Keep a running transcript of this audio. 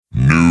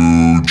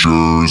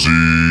Jersey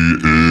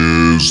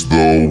is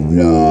the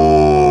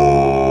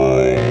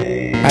world.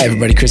 Hi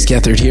everybody, Chris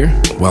Gethard here.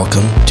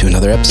 Welcome to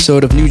another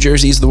episode of New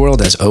Jersey is the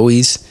World. As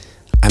always,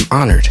 I'm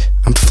honored,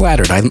 I'm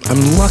flattered, I'm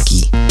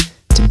lucky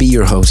to be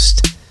your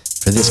host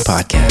for this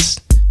podcast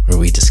where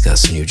we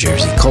discuss New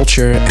Jersey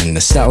culture and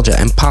nostalgia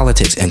and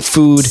politics and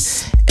food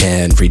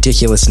and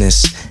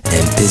ridiculousness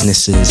and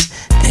businesses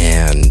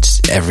and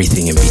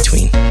everything in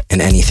between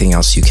and anything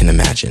else you can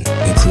imagine,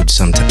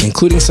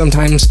 including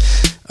sometimes,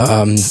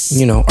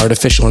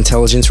 artificial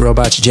intelligence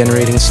robots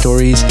generating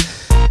stories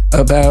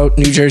about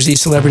New Jersey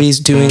celebrities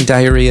doing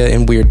diarrhea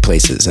in weird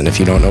places. And if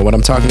you don't know what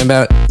I'm talking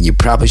about, you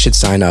probably should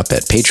sign up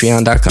at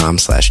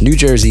patreon.com/New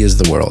Jersey is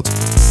the world,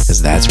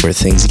 because that's where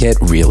things get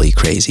really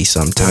crazy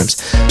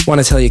sometimes. Want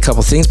to tell you a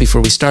couple things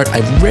before we start. I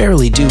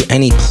rarely do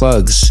any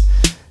plugs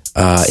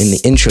in the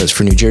intros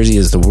for New Jersey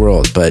is the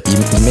world, but you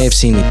may have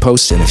seen me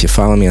posting, if you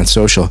follow me on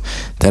social,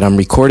 that I'm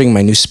recording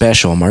my new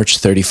special March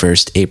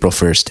 31st, April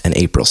 1st, and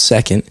April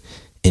 2nd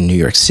in New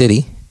York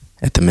City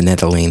at the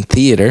Minetta Lane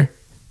Theater.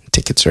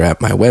 Tickets are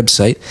at my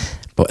website,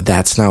 but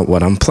that's not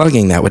what I'm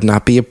plugging. That would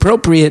not be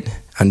appropriate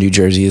on New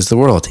Jersey is the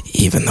World,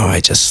 even though I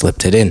just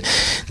slipped it in.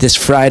 This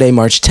Friday,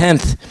 March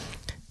 10th,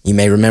 you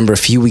may remember a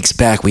few weeks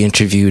back, we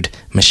interviewed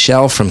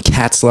Michelle from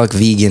Cat's Luck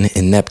Vegan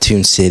in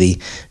Neptune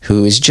City,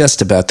 who is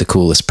just about the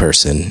coolest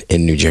person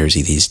in New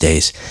Jersey these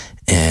days.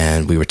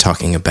 And we were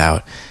talking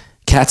about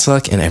Cat's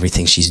Luck and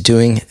everything she's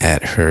doing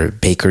at her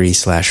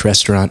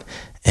bakery/restaurant.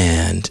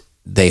 And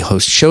they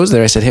host shows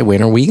there. I said, hey,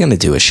 when are we going to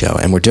do a show?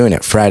 And we're doing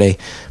it Friday,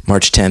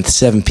 March 10th,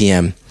 7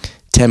 p.m.,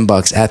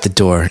 $10 at the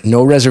door.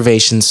 No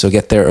reservations, so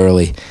get there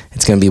early.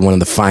 It's going to be one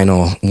of the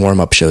final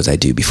warm-up shows I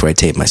do before I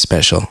tape my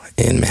special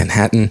in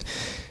Manhattan in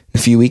a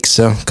few weeks.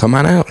 So come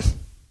on out.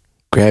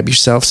 Grab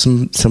yourself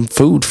some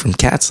food from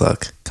Cat's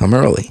Luck. Come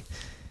early.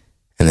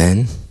 And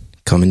then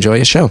come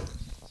enjoy a show.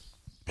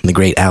 And the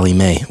great Allie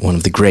Mae, one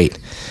of the great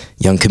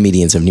young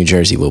comedians of New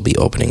Jersey, will be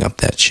opening up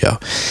that show.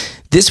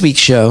 This week's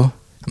show,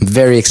 I'm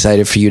very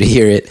excited for you to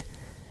hear it.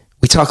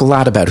 We talk a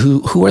lot about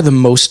who are the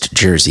most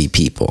Jersey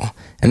people.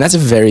 And that's a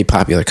very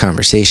popular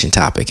conversation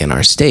topic in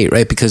our state,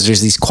 right? Because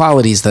there's these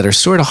qualities that are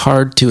sort of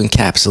hard to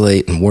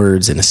encapsulate in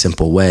words in a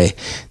simple way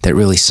that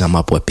really sum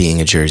up what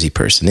being a Jersey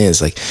person is.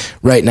 Like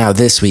right now,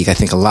 this week, I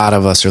think a lot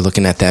of us are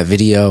looking at that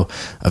video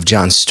of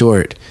Jon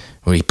Stewart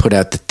where he put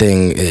out the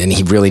thing and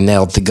he really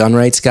nailed the gun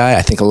rights guy.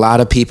 I think a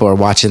lot of people are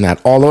watching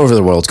that all over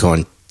the world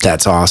going,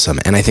 that's awesome.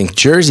 And I think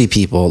Jersey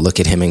people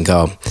look at him and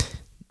go,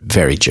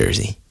 very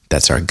Jersey.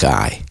 That's our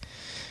guy.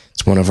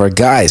 It's one of our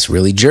guys,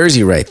 really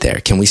Jersey right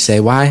there. Can we say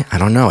why? I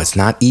don't know. It's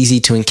not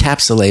easy to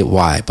encapsulate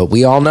why, but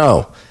we all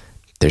know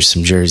there's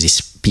some Jersey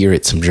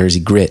spirit, some Jersey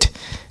grit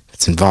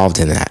that's involved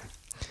in that.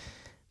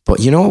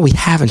 But you know what we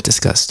haven't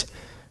discussed?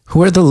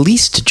 Who are the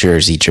least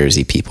Jersey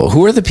people?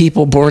 Who are the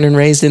people born and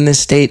raised in this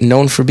state,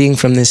 known for being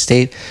from this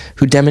state,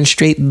 who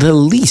demonstrate the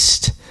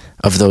least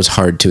of those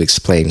hard to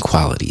explain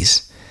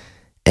qualities?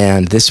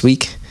 And this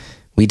week,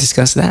 we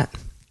discuss that.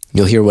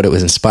 You'll hear what it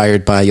was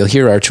inspired by. You'll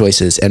hear our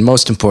choices. And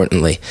most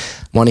importantly,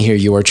 I want to hear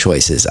your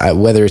choices,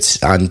 whether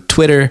it's on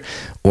Twitter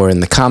or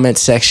in the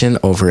comments section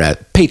over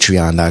at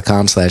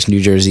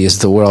patreon.com/New Jersey is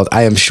the world.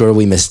 I am sure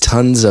we missed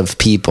tons of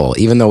people,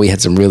 even though we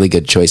had some really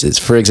good choices.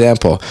 For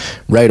example,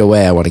 right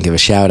away, I want to give a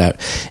shout out.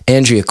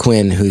 Andrea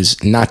Quinn,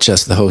 who's not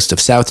just the host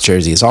of South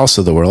Jersey is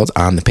also the world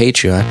on the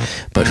Patreon,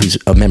 but who's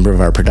a member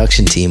of our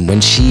production team. When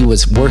she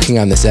was working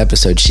on this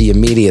episode, she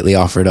immediately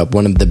offered up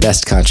one of the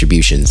best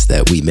contributions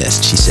that we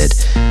missed. She said,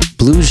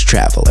 Blues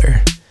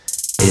Traveler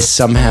is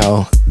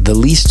somehow the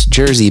least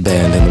Jersey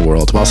band in the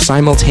world, while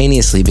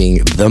simultaneously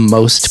being the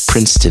most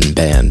Princeton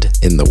band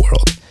in the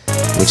world,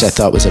 which I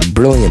thought was a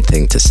brilliant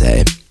thing to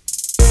say.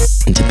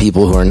 And to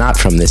people who are not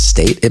from this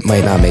state, it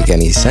might not make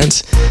any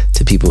sense.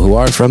 To people who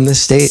are from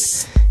this state,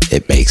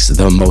 it makes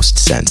the most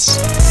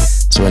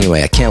sense. So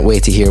anyway, I can't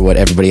wait to hear what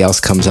everybody else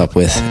comes up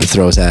with and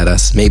throws at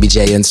us. Maybe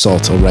Jay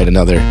Insult will write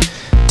another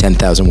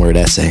 10,000-word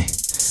essay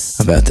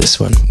about this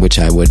one, which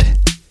I would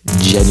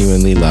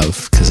genuinely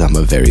love, because I'm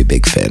a very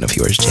big fan of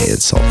yours, Jay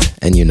Insult,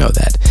 and you know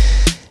that.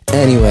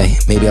 Anyway,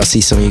 maybe I'll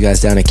see some of you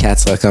guys down at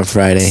Cat's Luck on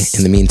Friday.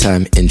 In the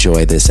meantime,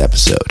 enjoy this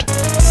episode.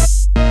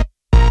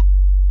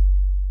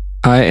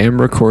 I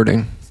am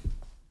recording.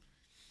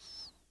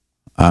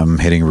 I'm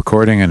hitting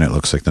recording, and it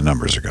looks like the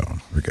numbers are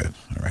going. We're good.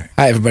 All right.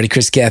 Hi, everybody.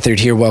 Chris Gethard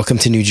here. Welcome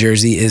to New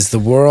Jersey is the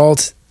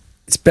World.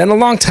 It's been a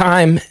long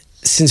time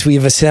since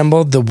we've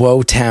assembled the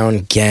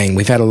Wotown gang.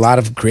 We've had a lot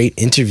of great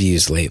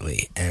interviews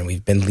lately, and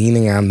we've been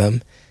leaning on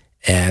them,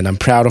 and I'm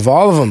proud of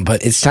all of them,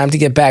 but it's time to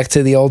get back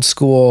to the old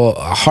school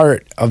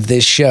heart of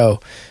this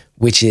show,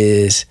 which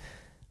is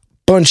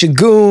a bunch of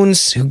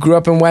goons who grew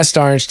up in West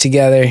Orange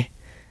together,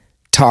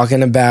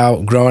 talking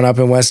about growing up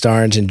in West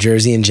Orange and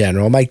Jersey in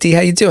general. Mike D, how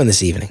you doing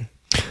this evening?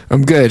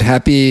 I'm good.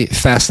 Happy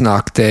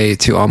Fastnacht Day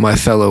to all my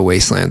fellow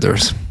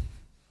Wastelanders.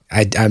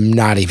 I'm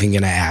not even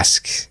going to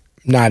ask.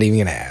 Not even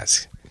going to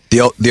ask.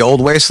 The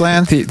old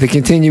wasteland? The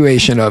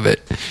continuation of it.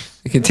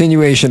 The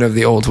continuation of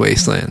the old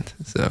wasteland.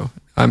 So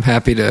I'm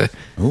happy to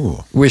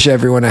wish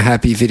everyone a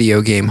happy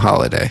video game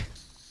holiday.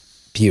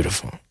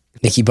 Beautiful.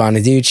 Nikki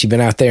Bonaduce,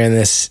 been out there in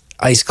this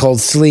ice cold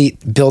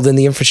sleet, building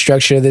the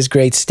infrastructure of this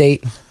great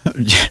state.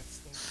 Yeah.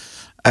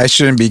 I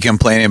shouldn't be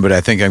complaining, but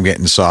I think I'm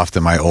getting soft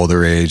in my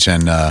older age.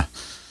 And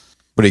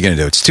what are you going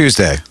to do? It's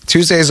Tuesday.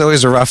 Tuesday is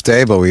always a rough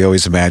day, but we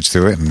always manage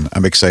through it. And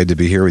I'm excited to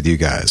be here with you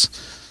guys.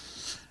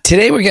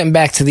 Today we're getting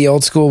back to the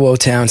old school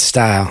Wotown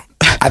style.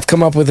 I've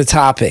come up with a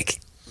topic.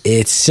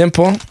 It's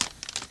simple.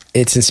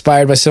 It's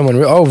inspired by someone.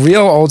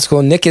 Real old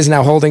school. Nick is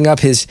now holding up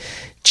his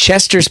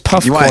Chester's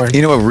puff corn.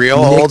 You know what real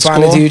Nick old school?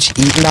 Bonaduce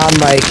eating on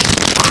mic,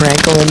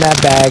 crankling that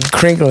bag,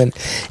 crinkling.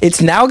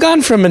 It's now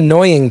gone from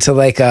annoying to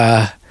like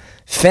a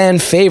fan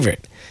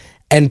favorite.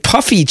 And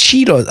Puffy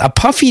Cheetos, a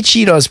Puffy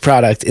Cheetos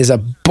product is a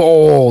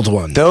bold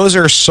one. Those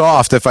are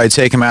soft. If I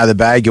take them out of the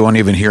bag, you won't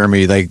even hear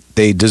me. Like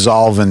they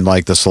dissolve in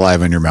like the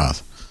saliva in your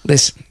mouth.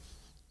 Listen,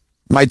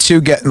 my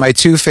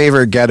two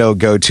favorite ghetto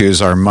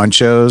go-tos are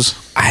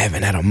Munchos. I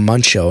haven't had a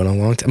Muncho in a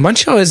long time.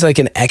 Muncho is like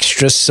an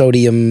extra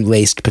sodium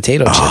laced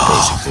potato chip,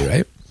 basically,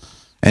 right?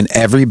 And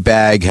every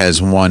bag has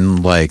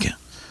one like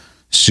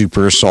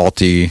super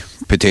salty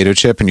potato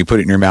chip, and you put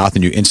it in your mouth,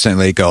 and you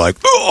instantly go like,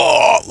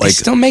 oh! They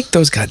still make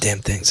those goddamn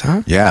things,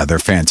 huh? Yeah, they're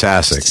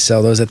fantastic.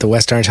 Sell those at the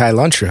West Orange High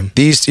lunchroom.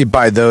 You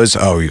buy those.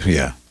 Oh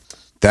yeah,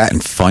 that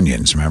and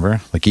Funyuns. Remember,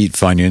 like eat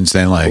Funyuns,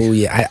 then like. Oh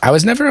yeah, I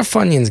was never a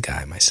Funyuns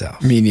guy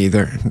myself. Me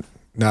neither.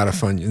 Not a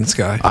Funyuns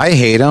guy. I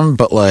hate them,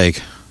 but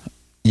like,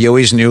 you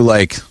always knew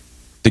like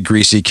the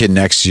greasy kid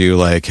next to you,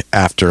 like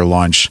after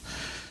lunch,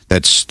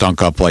 that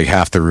stunk up like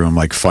half the room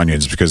like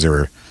Funyuns because they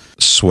were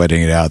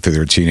sweating it out through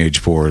their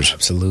teenage pores.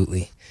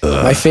 Absolutely.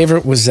 My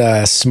favorite was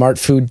Smart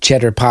Food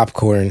cheddar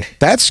popcorn.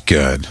 That's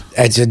good.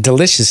 It's a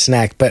delicious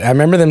snack, but I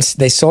remember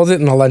they sold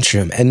it in the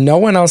lunchroom, and no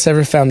one else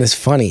ever found this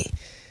funny.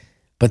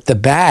 But the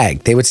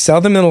bag, they would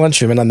sell them in the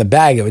lunchroom, and on the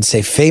bag it would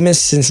say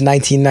famous since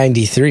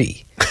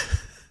 1993.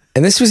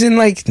 And this was in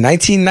like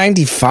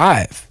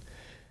 1995.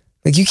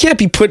 Like you can't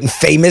be putting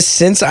famous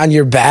since on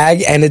your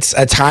bag, and it's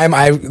a time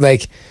I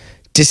like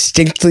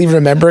distinctly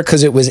remember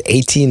because it was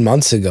 18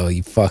 months ago,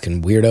 you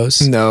fucking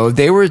weirdos. No,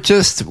 they were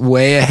just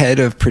way ahead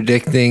of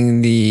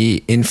predicting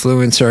the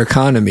influencer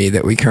economy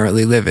that we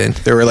currently live in.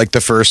 They were like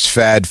the first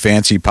fad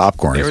fancy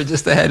popcorn. They were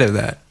just ahead of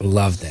that.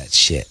 Love that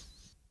shit.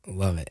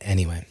 Love it.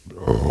 Anyway,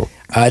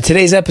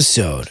 today's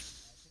episode,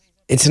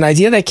 it's an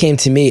idea that came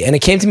to me, and it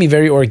came to me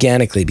very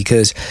organically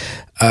because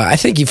I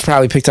think you've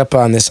probably picked up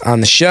on this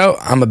on the show.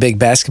 I'm a big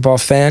basketball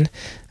fan.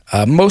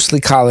 Mostly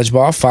college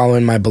ball,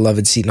 following my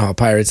beloved Seton Hall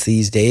Pirates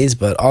these days,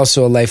 but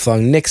also a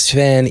lifelong Knicks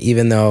fan,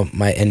 even though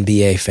my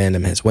NBA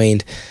fandom has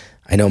waned.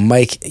 I know,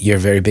 Mike, you're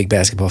a very big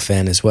basketball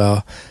fan as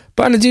well.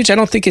 Bonaduce, I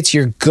don't think it's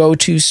your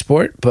go-to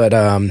sport, but...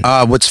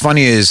 what's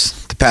funny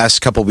is the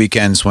past couple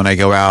weekends when I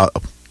go out,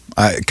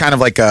 kind of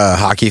like a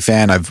hockey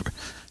fan, I've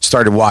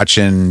started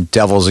watching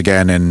Devils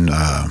again, and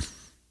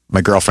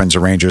my girlfriend's a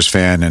Rangers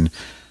fan, and...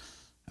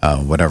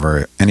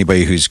 whatever,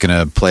 anybody who's going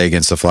to play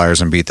against the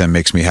Flyers and beat them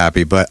makes me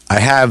happy. But I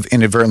have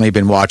inadvertently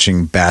been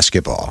watching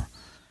basketball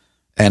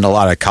and a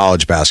lot of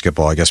college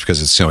basketball, I guess,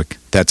 because it's like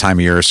that time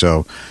of year.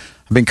 So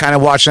I've been kind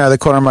of watching out of the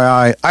corner of my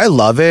eye. I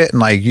love it. And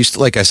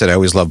like I said, I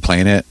always loved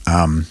playing it.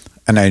 And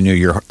I knew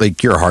you're a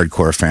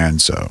hardcore fan.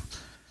 So,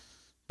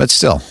 but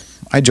still,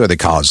 I enjoy the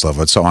college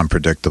level. It's so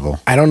unpredictable.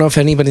 I don't know if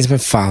anybody's been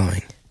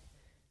following,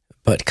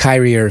 but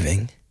Kyrie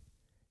Irving,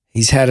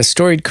 he's had a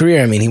storied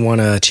career. I mean, he won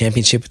a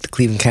championship with the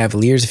Cleveland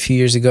Cavaliers a few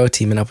years ago,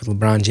 teaming up with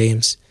LeBron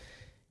James.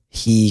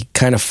 He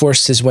kind of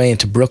forced his way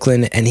into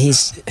Brooklyn, and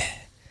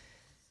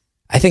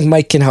I think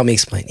Mike can help me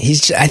explain.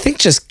 I think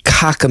just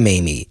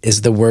cockamamie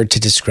is the word to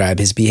describe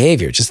his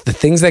behavior. Just the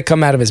things that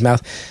come out of his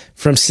mouth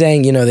from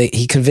saying,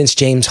 he convinced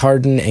James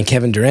Harden and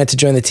Kevin Durant to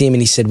join the team,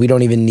 and he said, we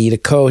don't even need a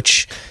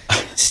coach.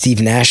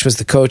 Steve Nash was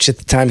the coach at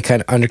the time. He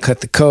kind of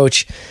undercut the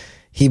coach.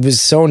 He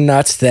was so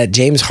nuts that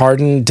James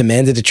Harden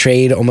demanded a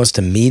trade almost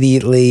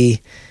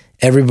immediately.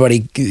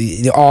 Everybody,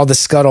 all the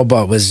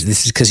scuttlebutt was,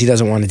 this is because he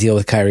doesn't want to deal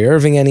with Kyrie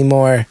Irving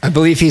anymore. I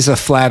believe he's a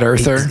flat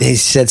earther. He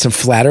said some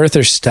flat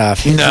earther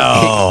stuff.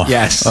 No.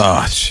 Yes.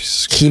 Oh,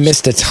 Jesus Christ. He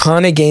missed a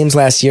ton of games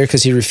last year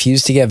because he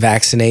refused to get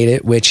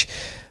vaccinated, which,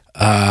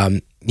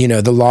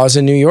 the laws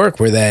in New York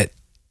were that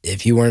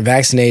if you weren't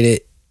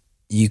vaccinated,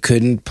 you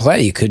couldn't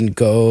play. You couldn't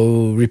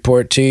go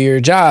report to your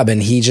job.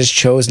 And he just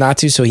chose not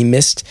to. So he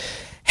missed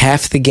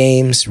half the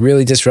games,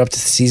 really disrupted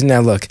the season.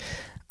 Now, look,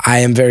 I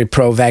am very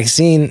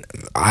pro-vaccine.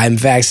 I'm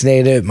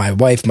vaccinated. My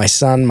wife, my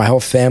son, my whole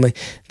family.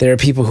 There are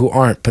people who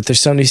aren't, but there's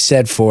something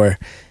said for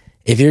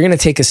if you're going to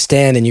take a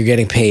stand and you're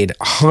getting paid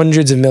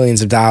hundreds of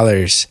millions of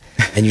dollars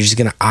and you're just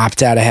going to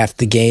opt out of half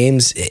the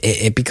games,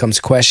 it becomes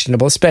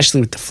questionable,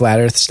 especially with the flat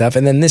earth stuff.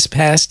 And then this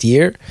past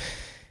year,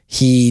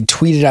 he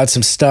tweeted out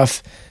some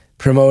stuff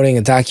promoting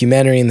a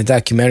documentary, and the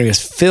documentary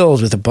was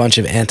filled with a bunch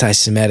of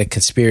anti-Semitic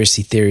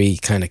conspiracy theory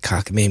kind of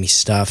cockamamie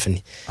stuff,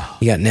 and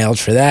he got nailed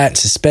for that,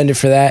 suspended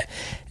for that.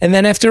 And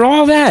then after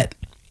all that,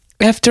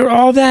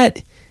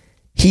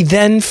 he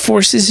then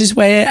forces his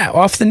way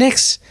off the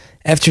Knicks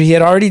after he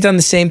had already done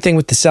the same thing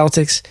with the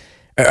Celtics,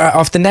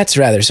 off the Nets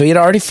rather. So he had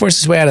already forced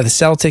his way out of the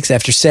Celtics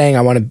after saying,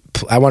 I want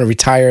to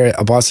retire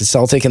a Boston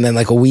Celtic. And then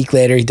like a week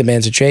later, he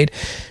demands a trade.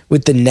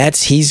 With the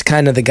Nets, he's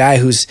kind of the guy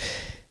who's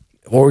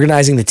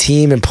organizing the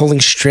team and pulling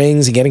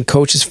strings and getting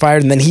coaches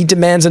fired. And then he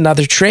demands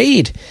another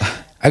trade.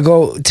 I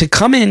go, to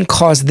come in,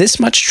 cause this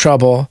much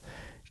trouble,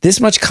 this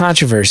much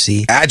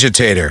controversy.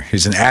 Agitator.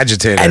 He's an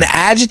agitator. An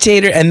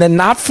agitator, and then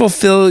not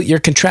fulfill your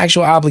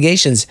contractual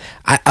obligations.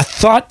 A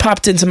thought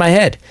popped into my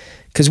head,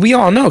 because we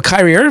all know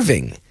Kyrie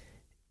Irving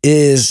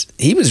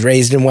he was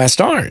raised in West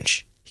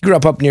Orange. He grew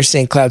up near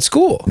St. Cloud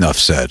School. Enough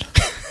said.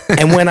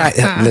 And when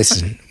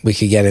listen, we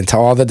could get into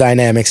all the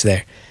dynamics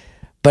there.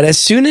 But as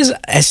soon as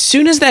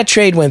that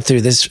trade went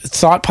through, this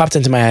thought popped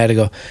into my head. I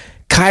go,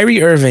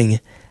 Kyrie Irving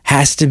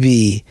has to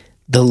be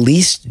the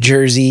least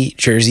Jersey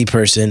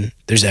person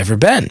there's ever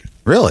been.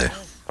 Really?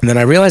 And then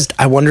I realized,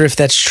 I wonder if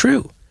that's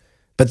true.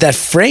 But that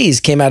phrase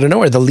came out of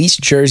nowhere, the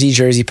least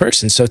Jersey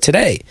person. So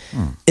today,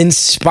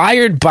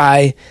 inspired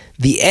by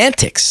the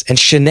antics and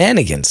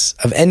shenanigans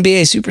of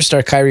NBA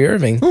superstar Kyrie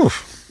Irving,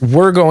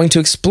 we're going to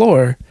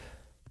explore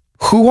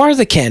who are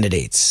the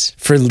candidates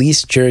for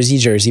least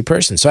Jersey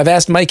person. So I've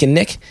asked Mike and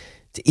Nick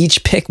to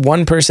each pick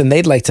one person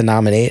they'd like to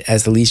nominate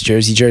as the least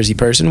Jersey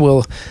person.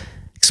 We'll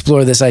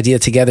explore this idea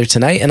together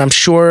tonight, and I'm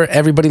sure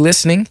everybody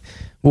listening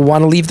will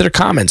want to leave their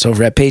comments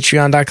over at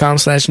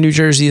patreon.com/New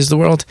Jersey is the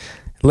world.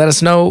 Let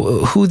us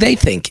know who they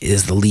think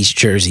is the least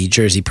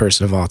Jersey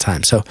person of all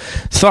time. So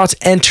thoughts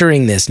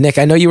entering this. Nick,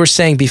 I know you were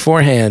saying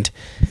beforehand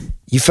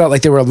you felt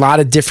like there were a lot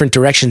of different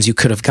directions you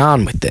could have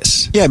gone with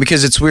this. Yeah,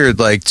 because it's weird,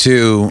 like,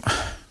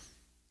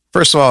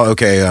 first of all,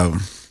 okay,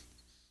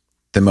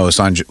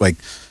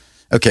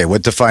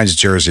 what defines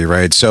Jersey,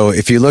 right? So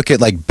if you look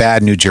at like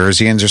bad New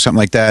Jerseyans or something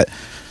like that,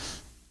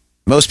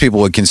 most people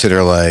would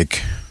consider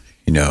like,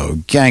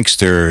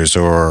 gangsters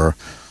or,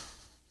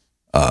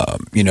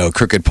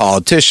 crooked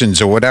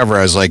politicians or whatever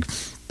as like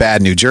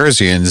bad New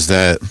Jerseyans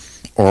that,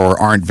 or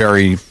aren't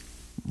very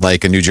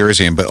like a New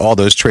Jerseyan, but all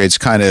those traits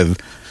kind of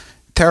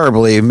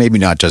terribly, maybe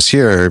not just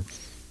here,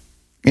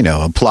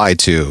 apply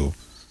to,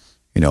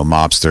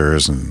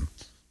 mobsters and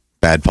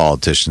bad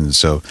politicians.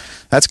 So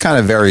that's kind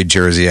of very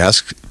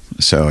Jersey-esque.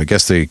 So I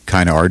guess they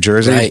kind of are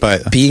Jersey. Right.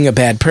 But being a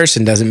bad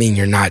person doesn't mean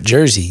you're not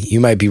Jersey. You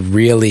might be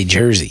really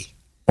Jersey.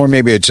 Or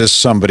maybe it's just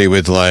somebody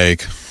with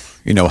like,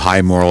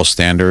 high moral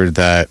standard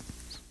that,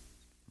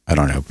 I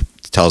don't know,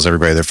 tells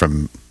everybody they're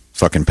from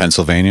fucking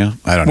Pennsylvania.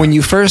 I don't know. When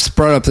you first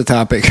brought up the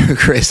topic,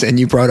 Chris, and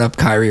you brought up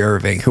Kyrie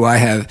Irving, who I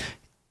have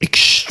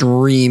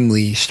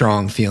extremely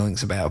strong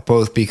feelings about,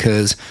 both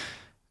because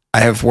I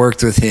have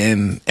worked with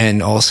him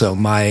and also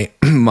my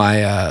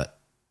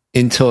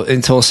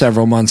until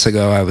several months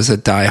ago, I was a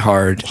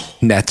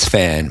diehard Nets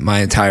fan my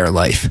entire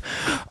life.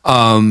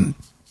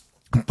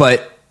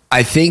 But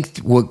I think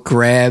what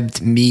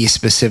grabbed me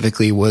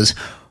specifically was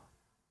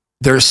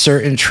there are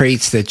certain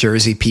traits that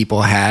Jersey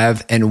people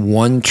have, and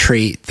one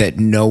trait that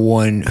no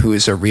one who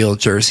is a real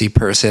Jersey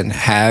person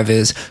have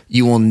is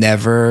you will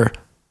never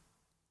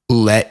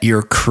let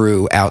your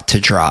crew out to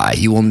dry.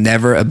 You will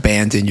never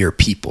abandon your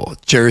people.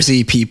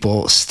 Jersey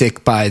people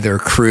stick by their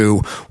crew,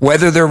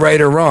 whether they're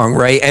right or wrong,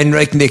 right? And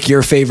like Nick,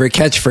 your favorite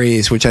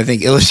catchphrase, which I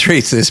think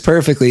illustrates this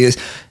perfectly, is,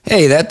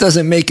 hey, that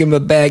doesn't make him a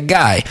bad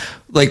guy.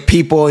 Like,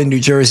 people in New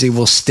Jersey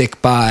will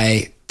stick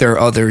by their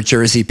other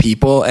Jersey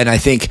people. And I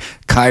think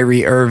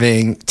Kyrie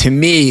Irving, to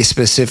me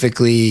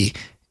specifically,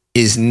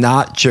 is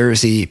not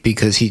Jersey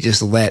because he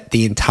just let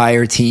the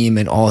entire team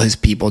and all his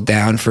people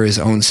down for his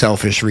own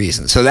selfish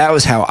reasons. So that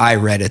was how I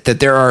read it,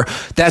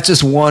 that's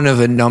just one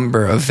of a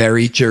number of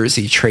very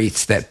Jersey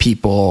traits that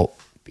people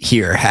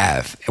here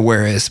have,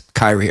 whereas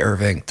Kyrie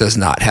Irving does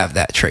not have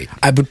that trait.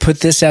 I would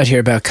put this out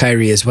here about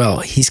Kyrie as well.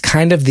 He's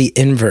kind of the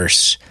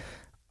inverse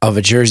of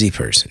a Jersey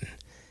person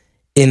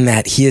in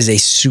that he is a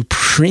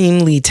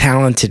supremely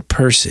talented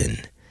person,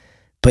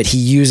 but he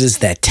uses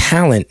that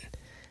talent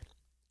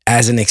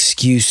as an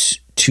excuse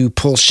to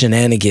pull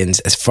shenanigans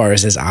as far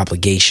as his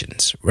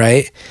obligations,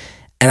 right?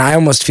 And I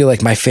almost feel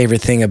like my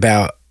favorite thing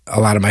about a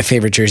lot of my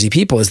favorite Jersey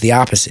people is the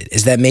opposite,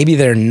 is that maybe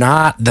they're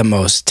not the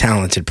most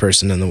talented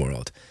person in the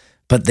world,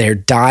 but their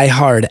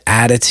diehard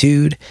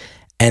attitude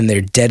and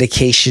their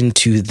dedication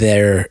to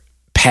their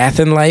path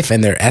in life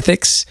and their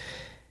ethics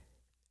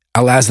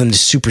allows them to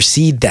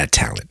supersede that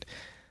talent.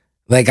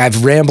 Like,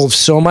 I've rambled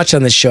so much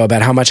on this show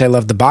about how much I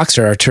love the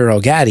boxer Arturo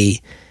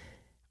Gatti.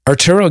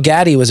 Arturo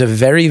Gatti was a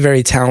very,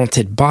 very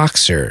talented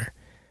boxer,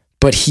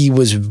 but he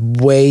was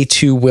way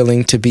too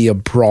willing to be a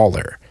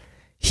brawler.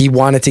 He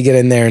wanted to get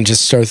in there and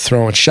just start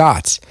throwing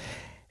shots.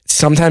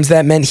 Sometimes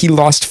that meant he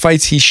lost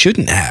fights he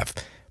shouldn't have,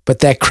 but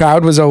that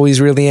crowd was always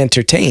really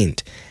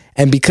entertained.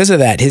 And because of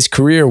that, his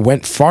career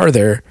went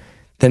farther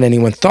than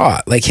anyone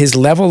thought. Like, his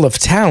level of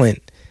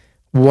talent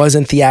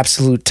wasn't the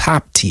absolute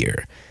top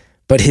tier,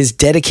 but his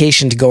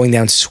dedication to going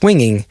down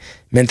swinging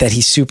meant that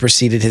he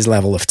superseded his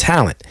level of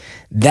talent.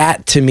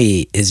 That, to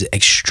me, is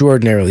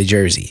extraordinarily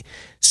Jersey.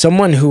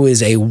 Someone who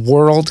is a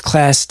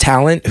world-class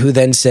talent who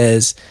then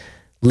says,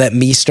 let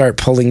me start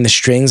pulling the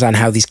strings on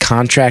how these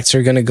contracts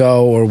are going to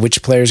go or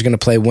which player is going to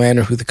play when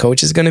or who the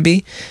coach is going to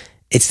be,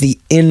 It's the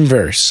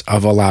inverse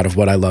of a lot of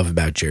what I love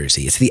about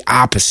Jersey. It's the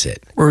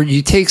opposite. Or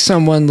you take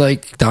someone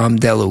like Dom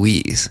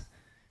DeLuise.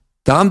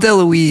 Dom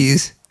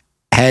DeLuise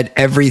had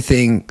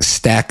everything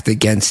stacked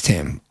against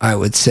him, I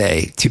would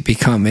say, to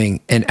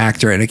becoming an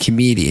actor and a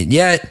comedian.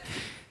 Yet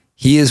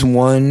he is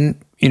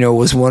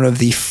was one of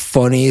the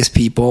funniest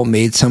people,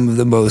 made some of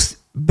the most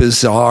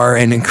bizarre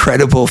and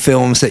incredible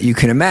films that you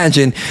can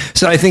imagine.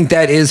 So I think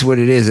that is what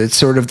it is. It's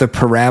sort of the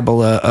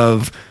parabola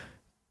of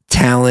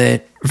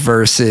talent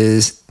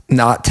versus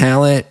not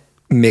talent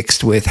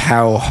mixed with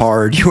how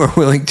hard you are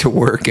willing to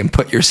work and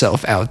put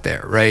yourself out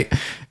there, right?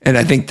 And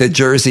I think the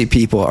Jersey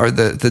people are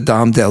the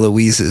Dom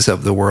DeLuises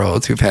of the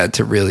world who've had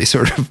to really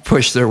sort of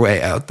push their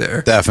way out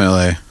there.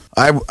 Definitely.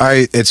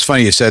 It's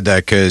funny you said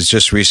that, because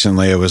just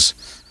recently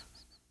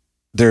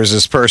there's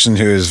this person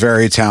who is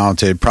very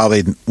talented,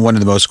 probably one of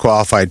the most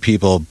qualified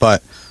people,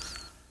 but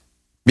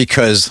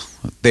because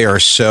they are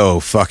so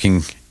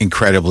fucking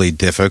incredibly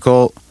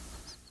difficult,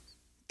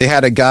 they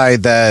had a guy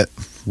that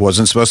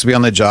wasn't supposed to be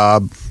on the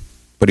job,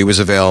 but he was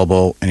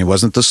available, and he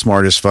wasn't the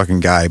smartest fucking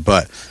guy,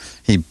 but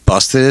he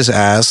busted his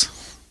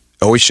ass,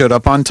 always showed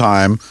up on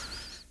time.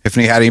 If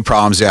he had any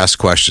problems, he asked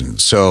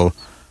questions. So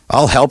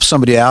I'll help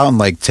somebody out and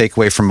like take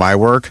away from my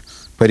work.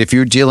 But if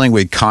you're dealing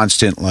with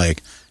constant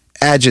like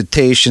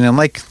agitation and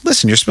like,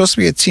 listen, you're supposed to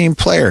be a team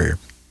player.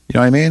 You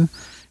know what I mean?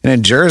 And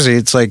in Jersey,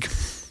 it's like,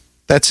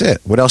 that's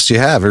it. What else do you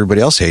have?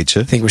 Everybody else hates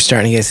you. I think we're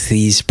starting to get to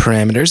these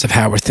parameters of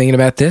how we're thinking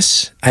about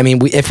this. I mean,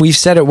 if we've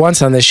said it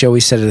once on this show,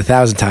 we've said it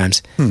 1,000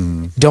 times.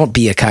 Don't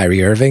be a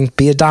Kyrie Irving,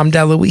 be a Dom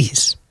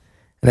DeLuise.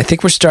 And I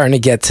think we're starting to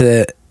get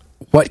to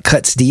what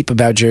cuts deep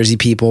about Jersey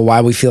people,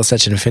 why we feel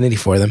such an affinity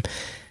for them.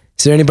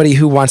 Is there anybody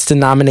who wants to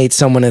nominate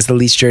someone as the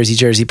least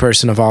Jersey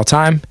person of all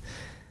time?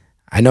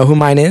 I know who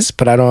mine is,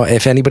 but I don't.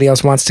 If anybody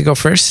else wants to go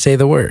first, say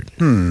the word.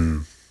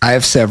 I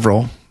have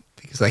several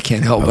because I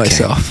can't help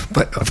myself.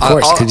 But Of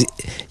course, 'cause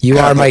you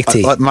are Mike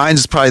T.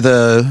 Mine's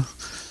probably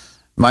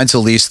mine's the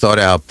least thought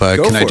out, but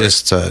Go can I for it.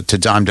 just, to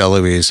Dom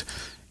DeLuise,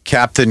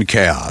 Captain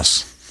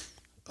Chaos.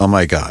 Oh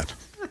my God.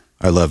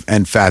 I love,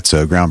 and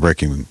Fatso,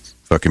 groundbreaking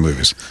fucking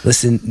movies.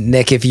 Listen,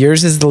 Nick, if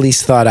yours is the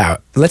least thought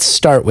out, let's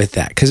start with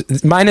that,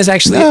 because mine's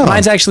actually Okay,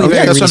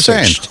 very that's what I'm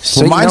researched. saying.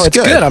 So Well, mine's it's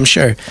good, I'm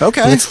sure.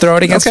 Okay. Let's throw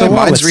it against the wall.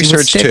 Mine's Let's see what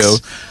research sticks.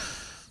 too.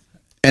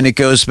 And it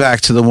goes back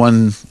to the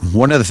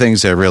one of the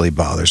things that really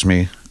bothers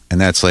me,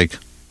 and that's like,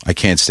 I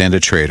can't stand a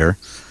traitor.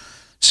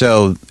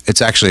 So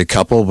it's actually a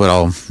couple, but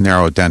I'll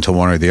narrow it down to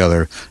one or the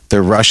other.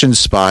 The Russian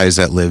spies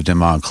that lived in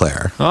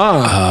Montclair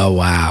Oh,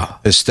 wow.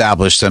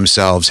 established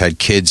themselves, had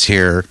kids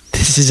here.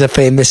 This is a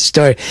famous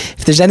story.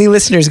 If there's any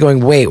listeners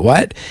going, wait,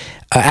 what?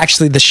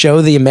 Actually, the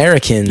show The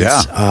Americans,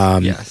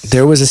 Yes.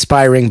 there was a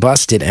spy ring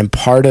busted, and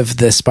part of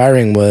the spy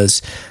ring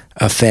was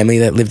a family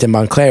that lived in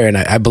Montclair. And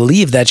I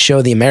believe that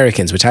show, The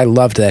Americans, which I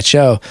loved that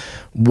show,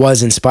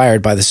 was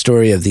inspired by the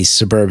story of these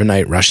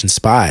suburbanite Russian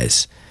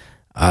spies.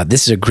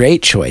 This is a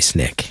great choice,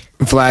 Nick.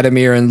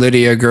 Vladimir and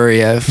Lydia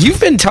Guriev. You've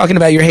been talking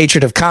about your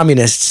hatred of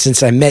communists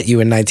since I met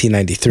you in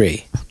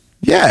 1993.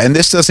 Yeah, and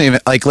this doesn't even,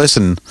 like,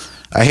 listen,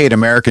 I hate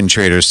American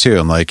traitors too.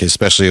 And like,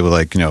 especially with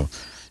like, you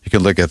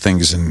can look at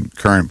things in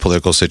current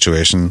political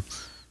situation.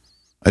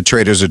 A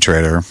traitor's a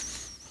traitor.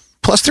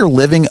 Plus they're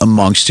living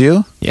amongst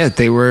you. Yeah,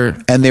 they were.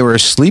 And they were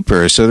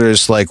sleepers. So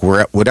there's like,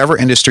 whatever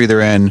industry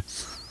they're in,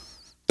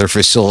 they're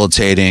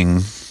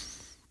facilitating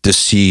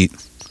deceit.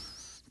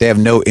 They have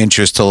no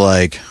interest to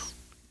like,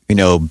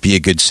 be a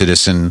good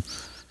citizen.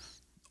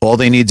 All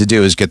they need to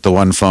do is get the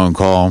one phone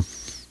call.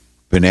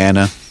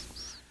 Banana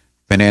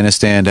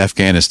stand,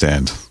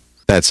 Afghanistan.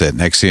 That's it.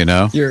 Next thing you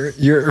know.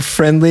 Your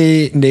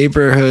friendly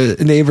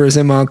neighbors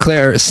in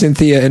Montclair,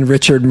 Cynthia and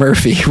Richard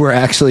Murphy, were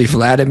actually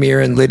Vladimir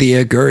and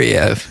Lydia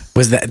Guriev.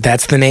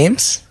 That's the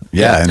names?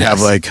 Yeah, and Yes. have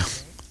like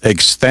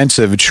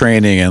extensive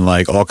training and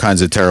like all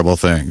kinds of terrible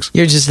things.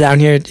 You're just down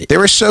here. They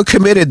were so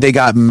committed, they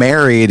got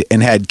married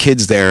and had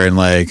kids there, and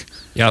like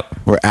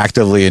were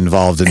actively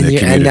involved in the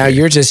community. And now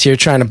you're just here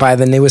trying to buy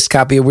the newest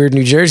copy of Weird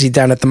New Jersey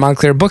down at the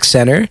Montclair Book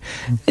Center,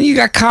 and you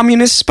got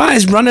communist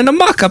spies running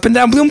amok up and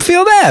down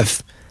Bloomfield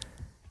Ave.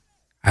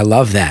 I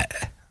love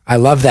that. I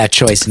love that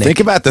choice, Nick. Think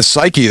about the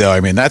psyche, though. I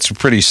mean, that's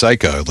pretty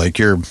psycho. Like,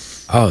 you're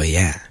Oh,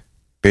 yeah.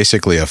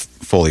 basically a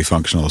fully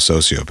functional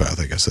sociopath,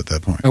 I guess, at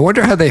that point. I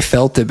wonder how they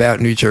felt about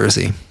New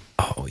Jersey.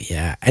 Oh,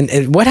 yeah.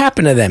 And what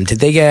happened to them? Did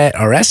they get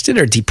arrested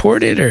or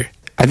deported or?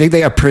 I think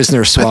they got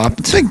prisoner I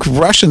swapped. think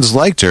Russians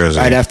like Jersey.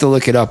 I'd have to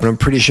look it up, but I'm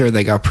pretty sure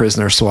they got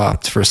prisoner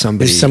swapped for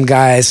somebody.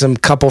 There's some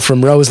couple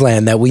from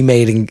Roseland that we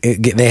made, and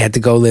they had to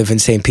go live in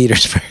St.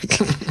 Petersburg.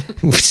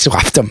 We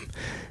swapped them.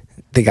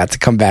 They got to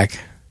come back.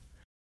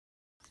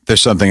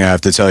 There's something I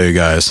have to tell you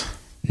guys.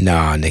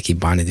 No, Nicky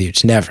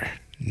Bonaduce,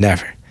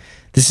 never.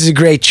 This is a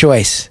great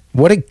choice.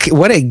 What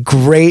a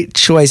great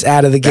choice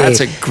out of the gate.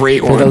 That's a great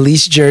for one. the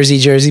least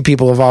Jersey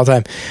people of all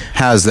time.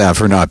 How's that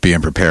for not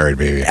being prepared,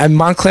 baby? A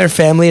Montclair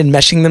family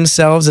enmeshing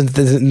themselves into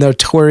the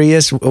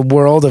notorious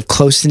world of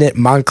close-knit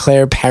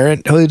Montclair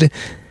parenthood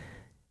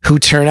who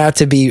turn out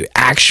to be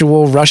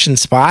actual Russian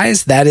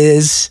spies. That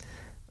is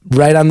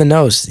right on the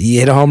nose. You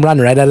hit a home run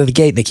right out of the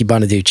gate, Nicky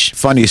Bonaduce.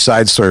 Funny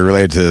side story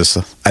related to this.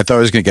 I thought I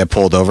was going to get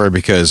pulled over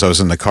because I was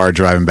in the car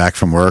driving back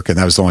from work, and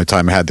that was the only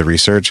time I had the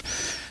research.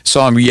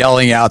 So I'm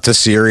yelling out to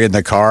Siri in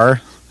the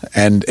car,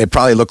 and it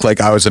probably looked like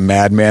I was a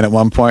madman at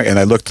one point. And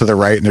I looked to the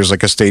right, and there's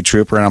like a state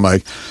trooper, and I'm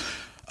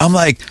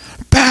like,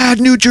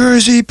 bad New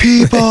Jersey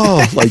people,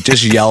 like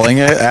just yelling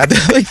it at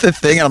like the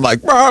thing, and I'm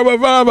like, bah, bah,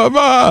 bah, bah,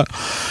 bah.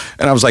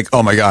 And I was like,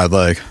 oh my god,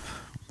 like,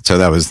 so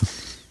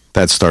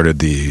that started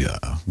the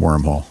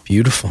wormhole.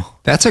 Beautiful.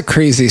 That's a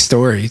crazy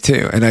story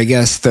too, and I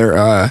guess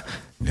their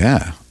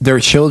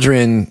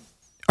children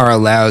are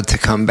allowed to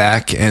come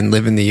back and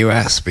live in the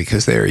U.S.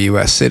 because they are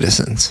U.S.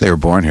 citizens. They were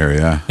born here,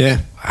 yeah.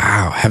 Yeah.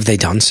 Wow. Have they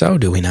done so?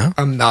 Do we know?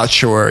 I'm not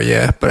sure,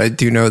 yeah, but I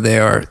do know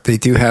they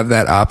do have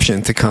that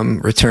option to come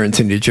return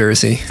to New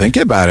Jersey. Think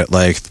about it.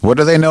 Like, what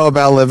do they know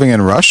about living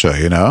in Russia,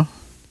 you know?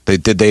 I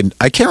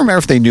can't remember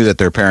if they knew that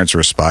their parents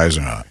were spies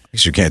or not.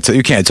 Because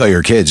you can't tell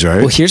your kids, right?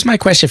 Well, here's my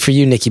question for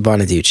you, Nicky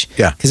Bonaduce.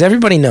 Yeah. Because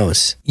everybody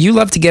knows you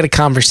love to get a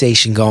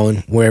conversation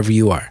going wherever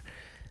you are.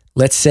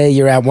 Let's say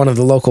you're at one of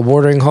the local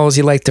watering holes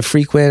you like to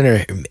frequent,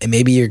 or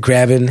maybe you're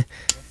grabbing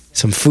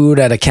some food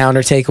at a counter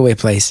takeaway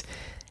place.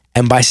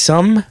 And by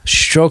some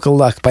stroke of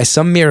luck, by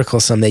some miracle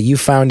someday, you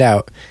found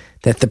out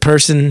that the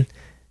person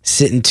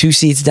sitting 2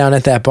 seats down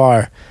at that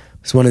bar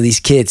was one of these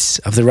kids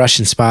of the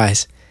Russian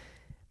spies.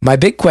 My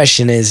big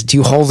question is, do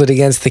you hold it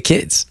against the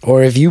kids?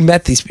 Or if you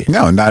met these people?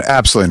 No,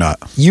 absolutely not.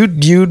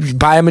 You'd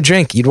buy them a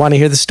drink. You'd want to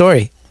hear the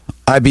story.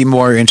 I'd be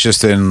more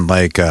interested in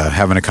like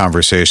having a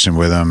conversation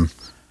with them.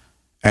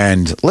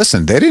 And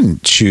listen, they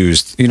didn't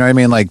choose, you know what I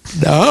mean? Like,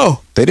 No.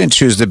 they didn't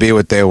choose to be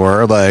what they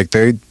were. Like,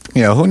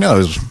 who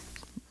knows?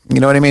 You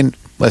know what I mean?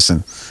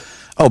 Listen.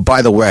 Oh,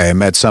 by the way, I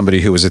met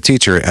somebody who was a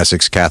teacher at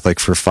Essex Catholic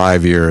for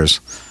 5 years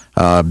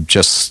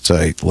just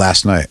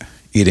last night,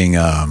 eating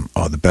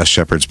the best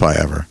shepherd's pie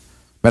ever.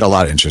 Met a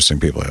lot of interesting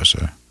people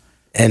yesterday.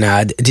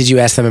 And did you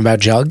ask them about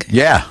Jug?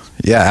 Yeah,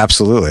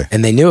 absolutely.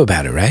 And they knew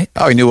about it, right?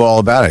 Oh, he knew all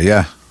about it,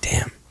 yeah.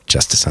 Damn.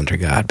 Justice under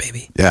God,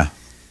 baby. Yeah.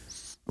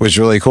 It was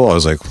really cool. I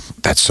was like,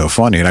 that's so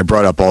funny. And I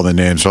brought up all the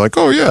names. They're like,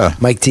 oh, yeah.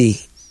 Mike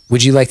D,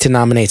 would you like to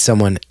nominate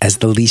someone as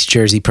the least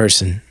Jersey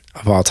person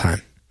of all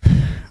time?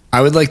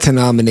 I would like to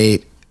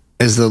nominate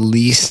as the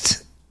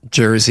least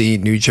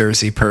New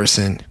Jersey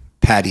person,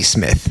 Patti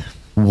Smith.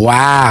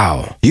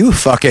 Wow. You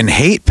fucking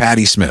hate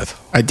Patti Smith.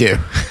 I do.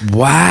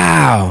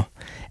 Wow.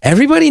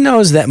 Everybody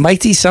knows that, Mike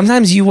D,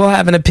 sometimes you will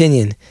have an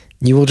opinion.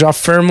 You will draw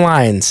firm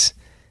lines.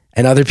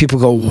 And other people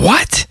go,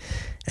 what?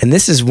 And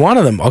this is one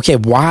of them. Okay,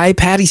 why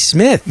Patti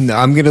Smith? No,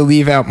 I'm going to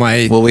leave out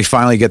my... Will we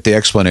finally get the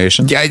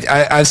explanation?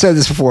 Yeah, I've said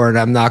this before, and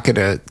I'm not going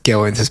to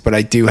go into this, but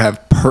I do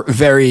have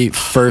very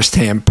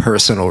firsthand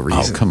personal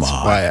reasons come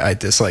on. why I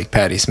dislike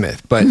Patti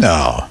Smith. But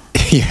No.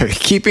 yeah,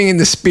 keeping in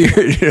the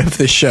spirit of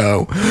the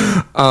show.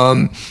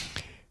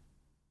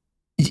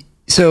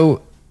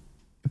 So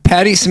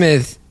Patti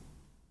Smith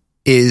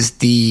is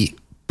the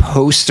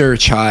poster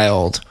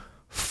child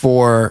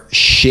for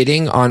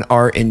shitting on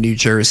art in New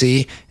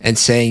Jersey and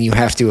saying you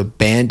have to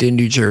abandon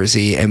New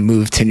Jersey and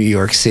move to New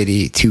York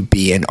City to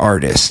be an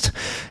artist.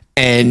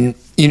 And,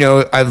 you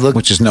know, I've looked...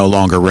 Which is no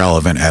longer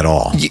relevant at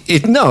all.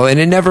 No, and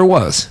it never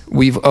was.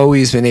 We've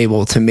always been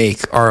able to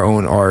make our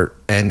own art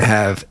and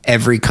have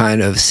every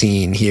kind of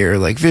scene here,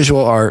 like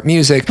visual art,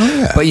 music. Oh,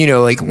 yeah. But, you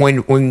know, like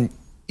when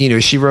you know,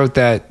 she wrote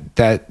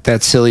that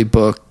silly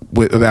book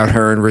about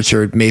her and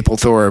Richard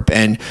Mapplethorpe,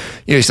 and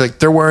you know, it's like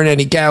there weren't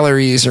any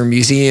galleries or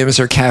museums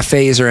or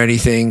cafes or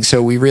anything,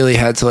 so we really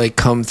had to like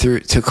come through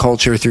to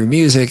culture through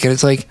music. And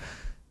it's like,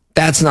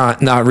 that's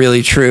not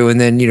really true.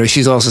 And then, you know,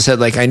 she's also said,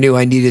 like, I knew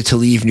I needed to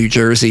leave New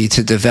Jersey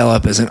to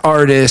develop as an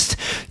artist.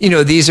 You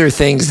know, these are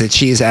things that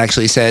she's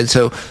actually said.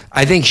 So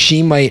I think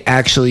she might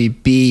actually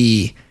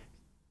be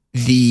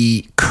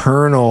the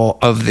kernel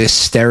of this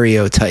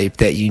stereotype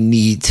that you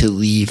need to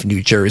leave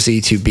New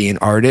Jersey to be an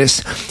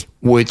artist,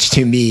 which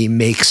to me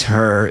makes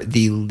her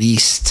the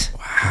least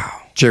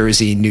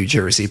New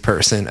Jersey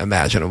person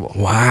imaginable.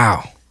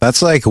 Wow.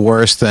 That's like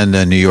worse than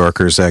the New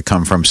Yorkers that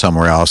come from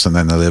somewhere else and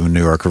then they live in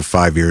New York for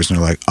 5 years and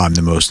they're like, I'm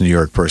the most New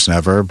York person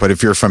ever. But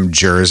if you're from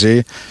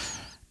Jersey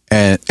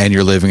and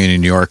you're living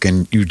in New York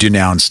and you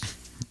denounce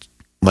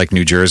like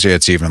New Jersey,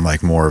 it's even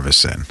like more of a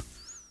sin.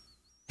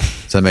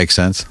 Does that make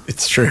sense?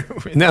 It's true.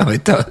 No,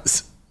 it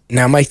does.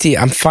 Now, Mike D,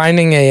 I'm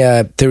finding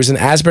there was an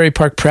Asbury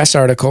Park Press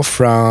article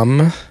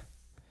from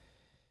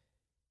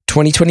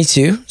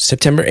 2022,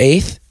 September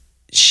 8th.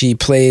 She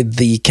played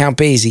the Count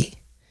Basie.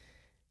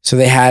 So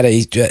they had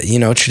a,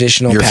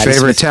 traditional Your Patti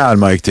favorite Smith. town,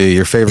 Mike D.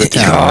 Your favorite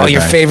town. Oh, Red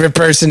your Bank. favorite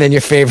person in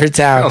your favorite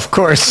town. Of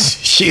course,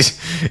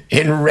 she's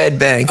in Red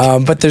Bank.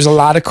 But there's a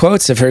lot of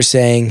quotes of her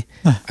saying,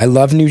 I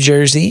love New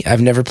Jersey. I've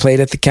never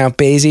played at the Count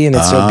Basie, and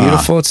it's so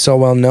beautiful. It's so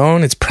well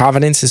known. Its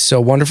provenance is so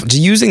wonderful.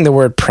 Just using the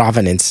word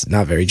provenance,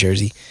 not very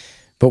Jersey.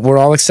 But we're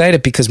all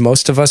excited because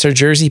most of us are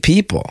Jersey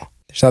people.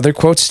 There's other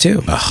quotes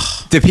too.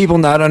 Do people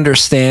not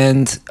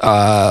understand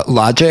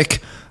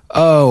logic?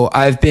 Oh,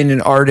 I've been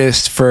an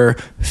artist for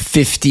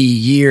 50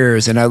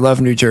 years and I love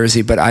New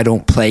Jersey, but I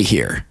don't play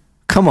here.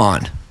 Come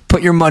on.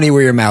 Put your money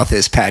where your mouth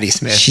is, Patti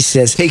Smith. She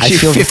says, takes I you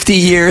feel 50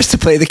 years to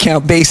play the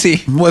Count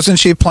Basie. Wasn't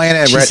she playing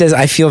at She Red? says,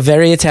 I feel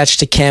very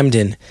attached to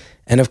Camden.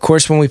 And of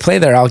course, when we play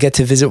there, I'll get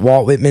to visit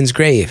Walt Whitman's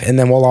grave. And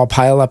then we'll all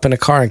pile up in a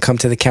car and come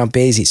to the Count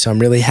Basie. So I'm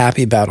really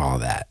happy about all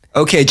that.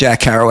 Okay,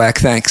 Jack Kerouac,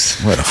 thanks.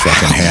 What a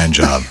fucking hand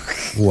job.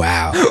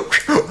 Wow.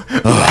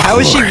 How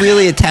is she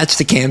really attached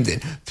to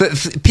Camden?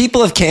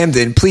 People of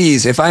Camden,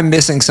 please, if I'm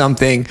missing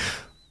something,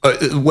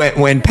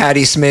 when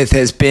Patti Smith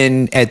has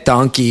been at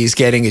Donkey's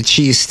getting a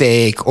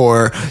cheesesteak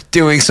or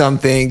doing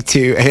something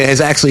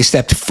has actually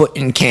stepped foot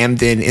in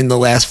Camden in the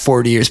last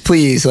 40 years,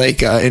 please,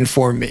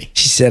 inform me.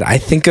 She said, I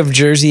think of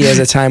Jersey as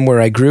a time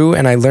where I grew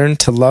and I learned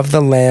to love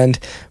the land,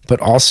 but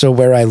also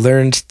where I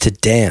learned to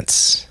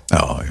dance.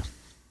 Oh,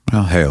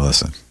 well, hey,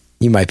 listen.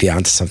 You might be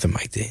onto something,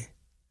 Mike D.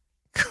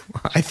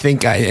 I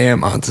think I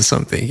am onto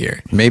something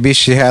here. Maybe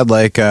she had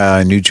like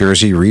a New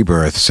Jersey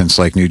rebirth since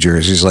like New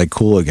Jersey's like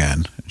cool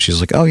again. She's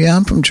like, oh yeah,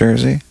 I'm from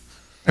Jersey.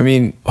 I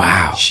mean,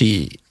 wow.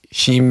 She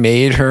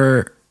made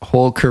her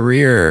whole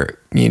career,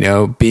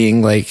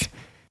 being like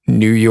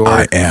New York.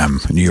 I am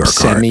New York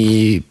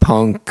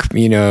semi-punk,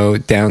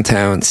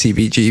 downtown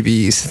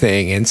CBGB's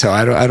thing. And so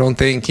I don't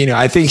think,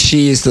 I think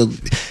she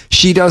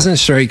doesn't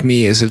strike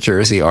me as a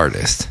Jersey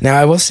artist.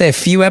 Now, I will say a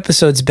few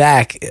episodes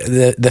back,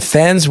 the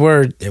fans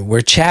were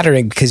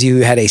chattering because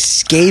you had a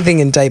scathing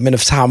indictment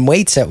of Tom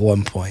Waits at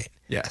one point.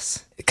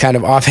 Yes. Kind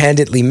of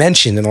offhandedly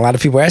mentioned, and a lot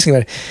of people were asking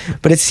about it.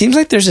 But it seems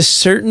like there's a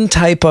certain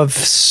type of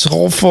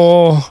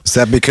soulful... Is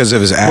that because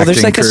of his acting career? Well,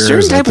 there's like a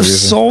certain type of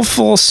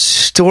soulful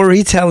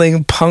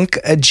storytelling,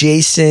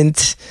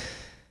 punk-adjacent...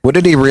 What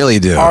did he really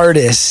do?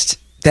 Artist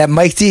that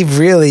Mike D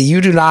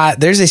you do not...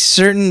 There's a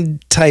certain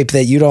type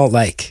that you don't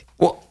like.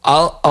 Well,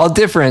 I'll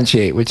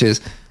differentiate, which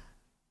is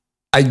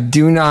I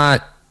do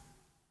not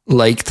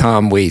like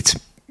Tom Waits'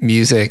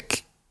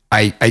 music.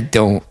 I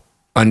don't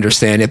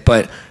understand it,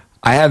 but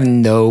I have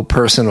no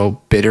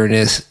personal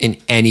bitterness in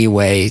any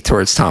way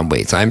towards Tom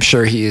Waits. I'm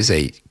sure he is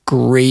a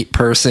great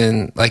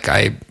person. Like,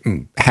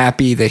 I'm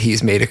happy that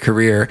he's made a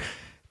career.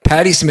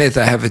 Patti Smith,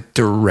 I have a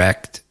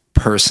direct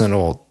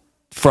personal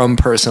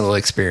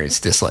experience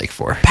dislike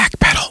for.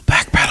 Backpedal.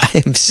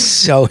 I am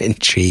so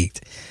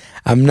intrigued.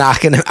 I'm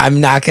not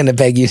gonna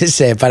beg you to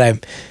say it, but I'm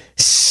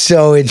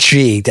so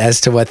intrigued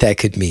as to what that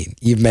could mean.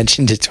 You've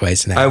mentioned it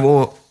twice now. I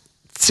will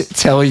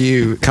tell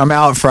you. Come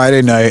out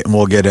Friday night and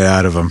we'll get it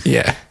out of him.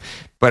 Yeah.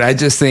 But I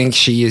just think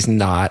she's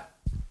not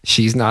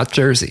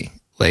Jersey.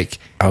 Like,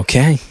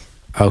 okay.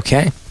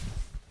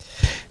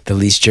 The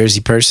least Jersey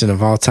person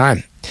of all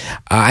time.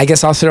 I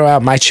guess I'll throw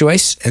out my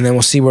choice and then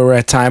we'll see where we're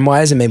at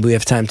time-wise, and maybe we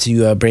have time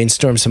to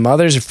brainstorm some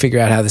others or figure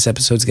out how this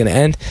episode's going to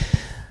end.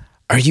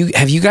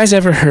 Have you guys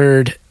ever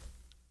heard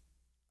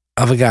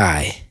of a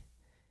guy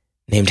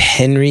named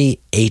Henry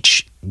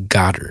H.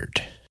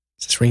 Goddard?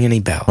 Does this ring any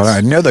bells? Well,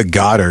 I know the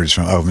Goddards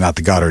from, not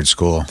the Goddard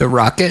School. the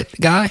Rocket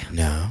guy?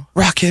 No.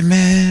 Rocket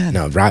Man.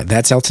 No,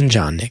 that's Elton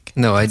John, Nick.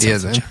 No idea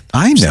then.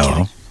 I Just know.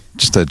 kidding.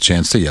 Just a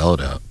chance to yell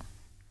it out.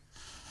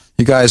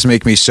 You guys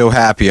make me so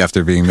happy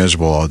after being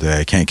miserable all day.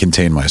 I can't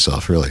contain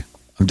myself, really.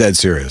 I'm dead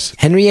serious.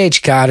 Henry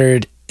H.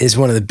 Goddard is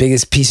one of the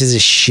biggest pieces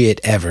of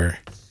shit ever.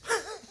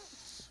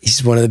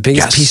 He's one of the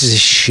biggest pieces of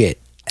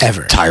shit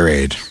ever.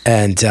 Tirade.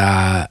 And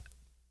a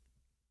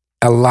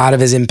lot of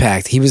his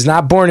impact. He was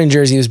not born in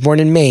Jersey. He was born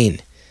in Maine.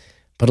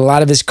 But a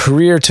lot of his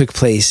career took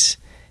place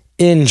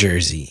in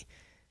Jersey,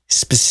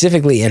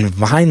 specifically in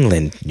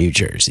Vineland, New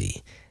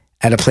Jersey,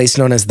 at a place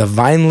known as the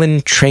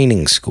Vineland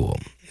Training School.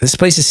 This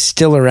place is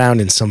still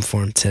around in some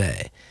form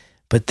today.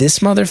 But this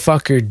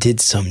motherfucker did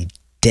some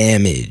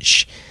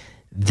damage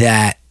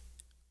that,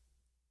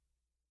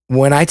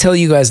 when I tell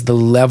you guys the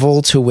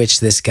level to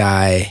which this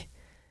guy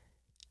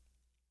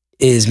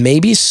is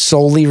maybe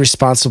solely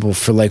responsible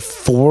for like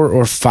 4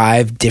 or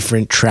 5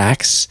 different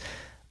tracks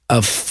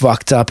of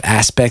fucked up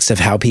aspects of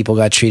how people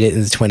got treated in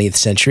the 20th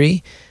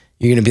century,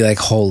 you're going to be like,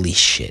 holy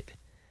shit.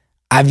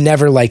 I've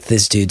never liked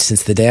this dude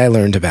since the day I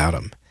learned about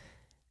him.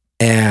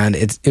 And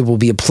it will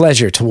be a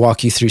pleasure to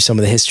walk you through some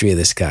of the history of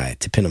this guy,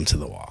 to pin him to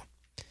the wall.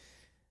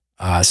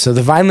 So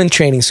the Vineland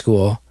Training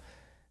School,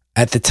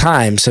 at the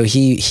time, so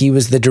he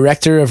was the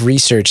director of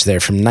research there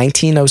from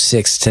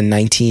 1906 to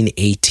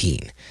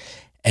 1918.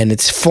 And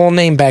its full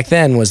name back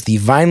then was the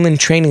Vineland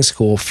Training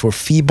School for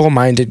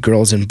Feeble-Minded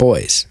Girls and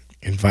Boys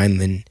in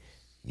Vineland,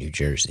 New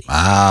Jersey.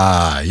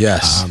 Ah,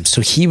 yes.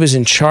 So he was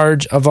in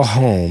charge of a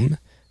home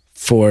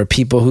for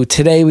people who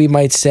today we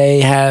might say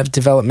have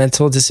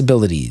developmental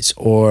disabilities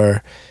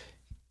or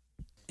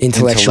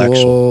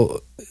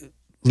intellectual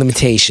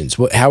limitations.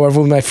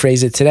 However we might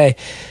phrase it today,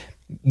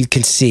 you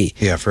can see.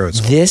 Yeah, for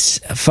this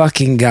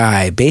fucking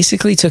guy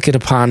basically took it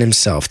upon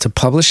himself to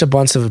publish a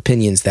bunch of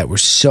opinions that were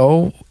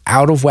so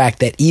out of whack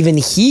that even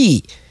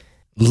he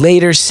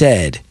later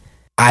said,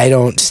 I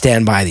don't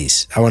stand by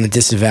these. I want to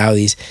disavow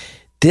these.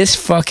 This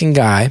fucking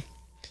guy,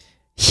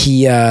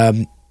 he,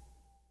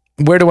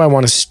 where do I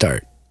want to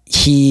start?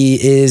 He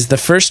is the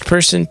first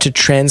person to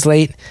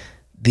translate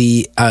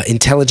the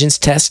intelligence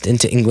test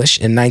into English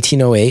in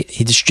 1908.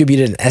 He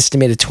distributed an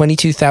estimated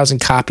 22,000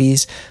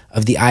 copies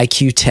of the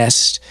IQ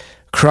test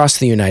across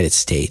the United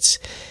States.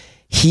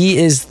 He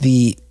is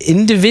the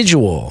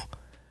individual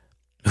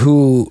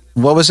who...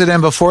 What was it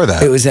in before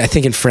that? It was, I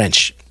think, in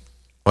French.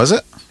 Was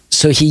it?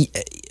 So he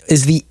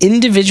is the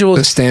individual...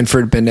 The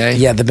Stanford Binet.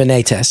 Yeah, the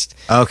Binet test.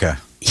 Okay.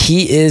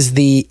 He is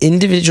the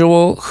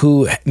individual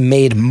who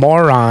made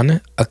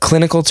moron a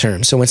clinical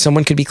term. So when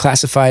someone could be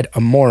classified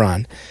a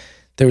moron,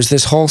 there was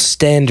this whole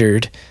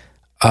standard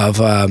of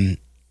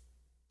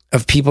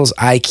people's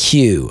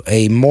IQ.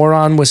 A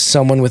moron was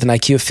someone with an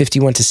IQ of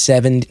 51 to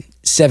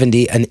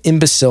 70, an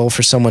imbecile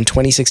for someone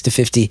 26 to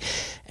 50,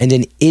 and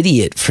an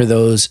idiot for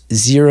those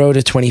 0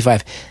 to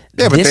 25.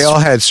 Yeah, but they all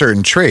had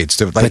certain traits.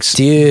 But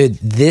dude,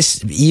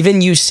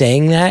 even you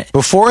saying that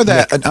before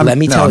that, let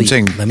me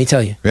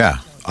tell you. Yeah.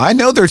 I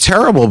know they're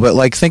terrible, but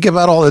like think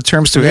about all the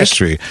terms through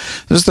history.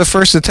 This is the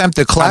first attempt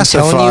to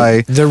classify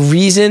the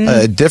reason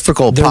a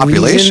difficult the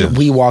population. Reason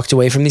we walked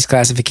away from these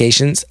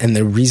classifications, and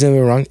the reason we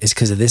were wrong is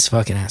because of this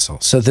fucking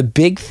asshole. So the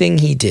big thing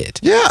he did.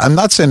 Yeah, I'm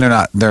not saying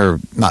they're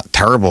not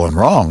terrible and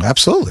wrong.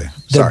 Absolutely.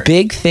 The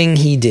big thing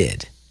he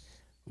did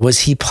was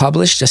he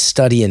published a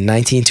study in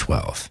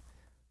 1912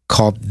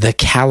 called The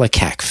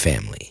Kallikak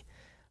Family,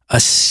 a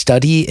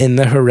study in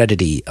the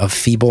heredity of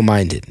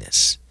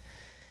feeble-mindedness.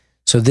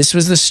 So this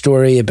was the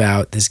story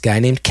about this guy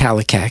named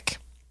Kallikak,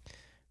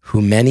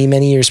 who many,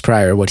 many years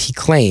prior, what he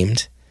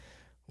claimed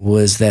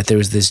was that there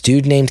was this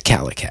dude named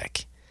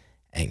Kallikak,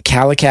 and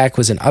Kallikak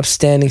was an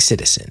upstanding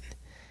citizen,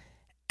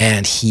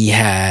 and he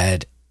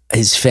had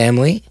his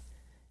family,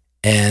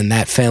 and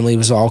that family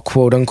was all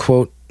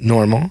quote-unquote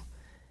normal,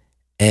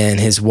 and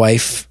his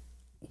wife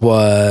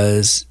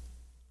was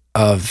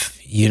of,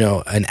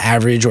 an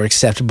average or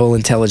acceptable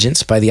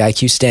intelligence by the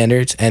IQ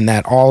standards, and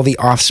that all the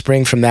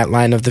offspring from that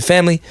line of the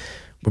family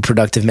were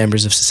productive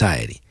members of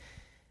society.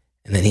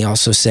 And then he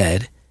also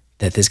said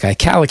that this guy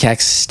Kallikak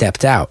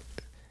stepped out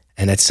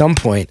and at some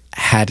point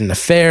had an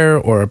affair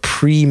or a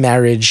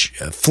pre-marriage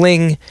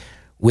fling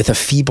with a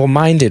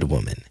feeble-minded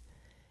woman,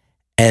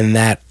 and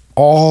that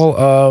all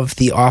of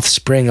the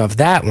offspring of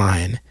that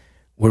line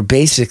were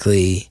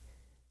basically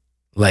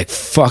like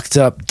fucked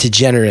up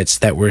degenerates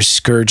that were a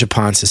scourge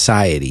upon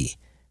society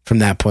from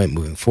that point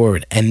moving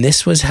forward. And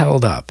this was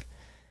held up.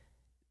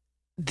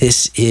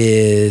 This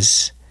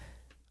is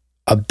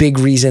a big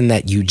reason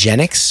that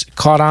eugenics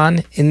caught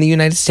on in the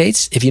United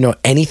States. If you know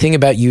anything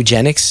about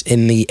eugenics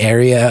in the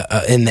era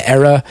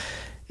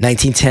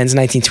 1910s,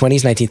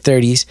 1920s,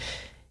 1930s,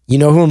 you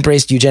know who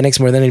embraced eugenics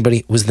more than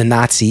anybody was the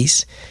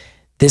Nazis.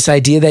 This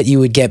idea that you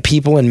would get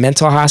people in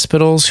mental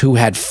hospitals who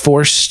had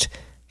forced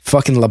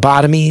fucking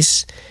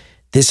lobotomies.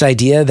 This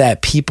idea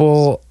that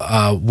people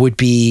would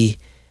be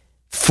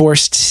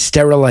forced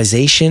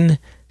sterilization.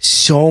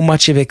 So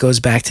much of it goes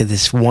back to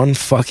this one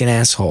fucking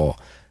asshole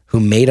who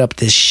made up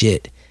this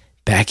shit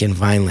back in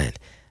Vineland.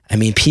 I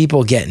mean,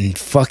 people getting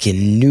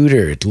fucking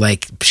neutered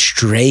like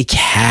stray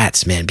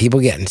cats, man. People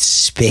getting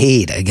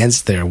spayed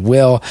against their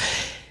will.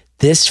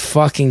 This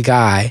fucking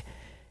guy,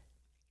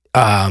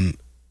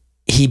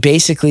 he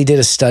basically did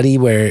a study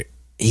where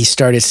he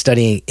started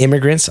studying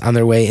immigrants on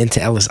their way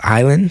into Ellis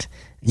Island.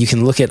 You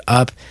can look it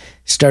up.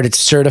 Started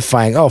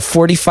certifying,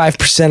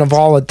 45% of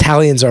all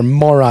Italians are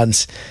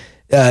morons.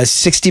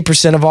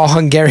 60% of all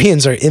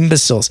Hungarians are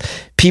imbeciles.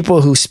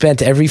 People who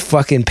spent every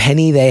fucking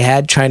penny they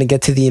had trying to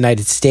get to the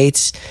United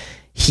States.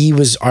 He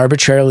was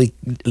arbitrarily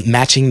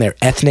matching their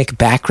ethnic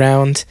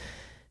background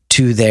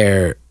to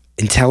their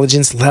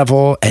intelligence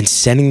level and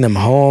sending them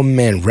home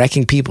and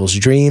wrecking people's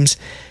dreams.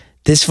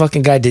 This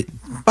fucking guy did...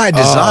 By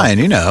design,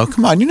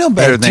 come on,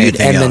 better than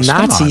anything else. And the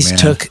Nazis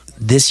took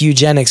this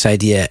eugenics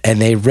idea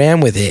and they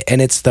ran with it,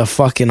 and it's the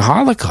fucking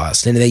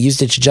Holocaust, and they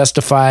used it to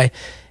justify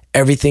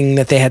everything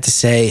that they had to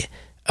say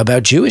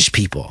about Jewish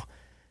people.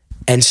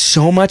 And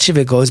so much of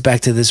it goes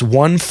back to this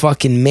one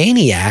fucking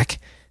maniac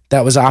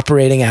that was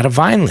operating out of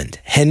Vineland,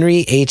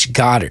 Henry H.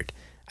 Goddard.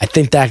 I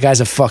think that guy's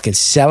a fucking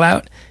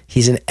sellout.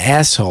 He's an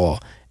asshole,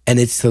 and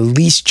it's the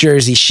least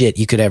Jersey shit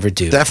you could ever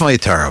do. Definitely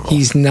terrible.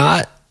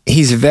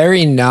 He's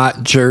very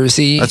not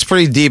Jersey. That's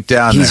pretty deep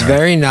down He's there.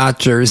 very not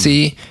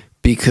Jersey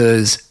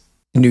because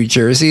New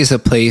Jersey is a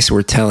place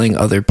where telling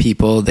other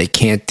people they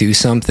can't do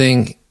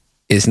something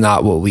is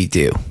not what we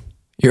do.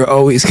 You're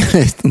always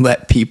going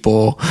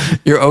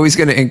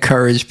to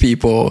encourage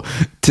people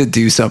to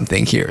do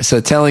something here. So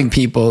telling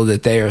people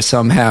that they are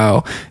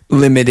somehow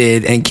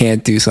limited and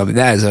can't do something,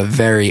 that is a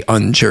very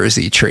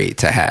un-Jersey trait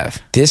to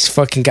have. This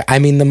fucking guy, I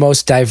mean, the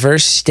most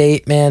diverse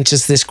state, man,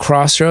 just this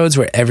crossroads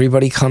where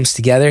everybody comes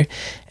together.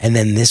 And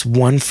then this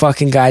one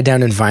fucking guy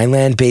down in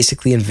Vineland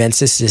basically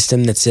invents a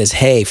system that says,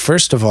 hey,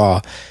 first of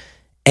all,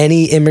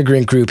 any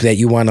immigrant group that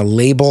you want to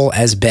label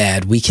as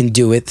bad, we can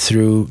do it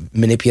through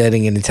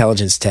manipulating an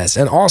intelligence test.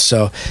 And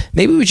also,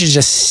 maybe we should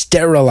just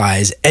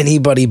sterilize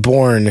anybody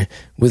born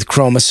with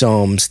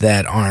chromosomes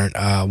that aren't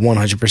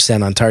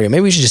 100% on target. Maybe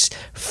we should just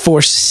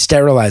force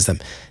sterilize them.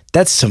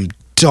 That's some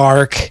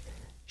dark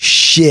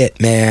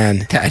shit,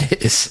 man.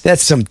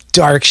 That's some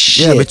dark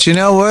shit. Yeah, but you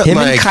know what? Him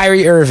and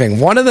Kyrie Irving.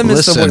 One of them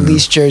is the listen,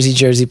 least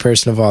Jersey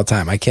person of all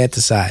time. I can't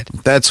decide.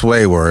 That's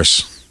way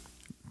worse.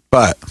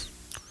 But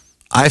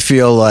I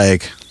feel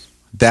like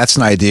that's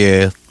an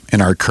idea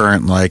in our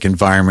current like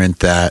environment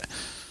that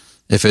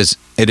if it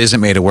isn't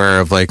made aware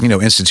of, like, you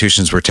know,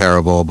 institutions were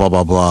terrible, blah,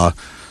 blah, blah.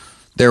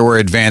 There were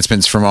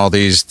advancements from all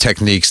these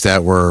techniques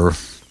that were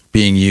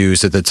being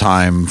used at the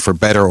time for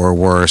better or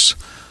worse.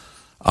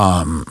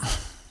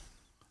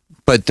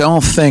 But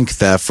don't think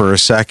that for a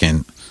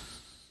second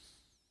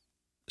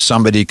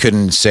somebody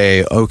couldn't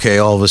say, okay,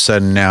 all of a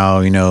sudden now,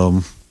 you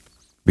know,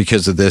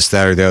 because of this,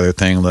 that, or the other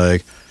thing,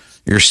 like,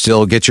 you're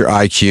still get your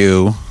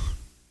IQ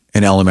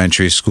in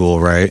elementary school,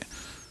 right?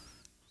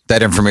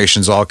 That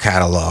information's all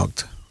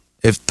cataloged.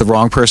 If the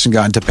wrong person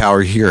got into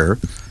power here,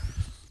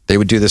 they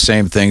would do the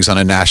same things on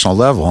a national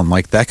level. And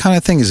like that kind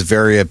of thing is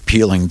very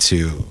appealing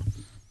to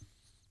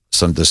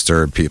some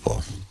disturbed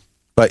people.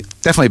 But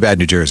definitely bad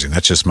New Jersey.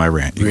 That's just my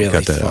rant. You Really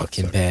cut that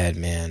fucking out. bad,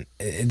 man.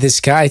 This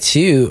guy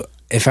too,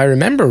 if I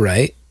remember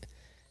right,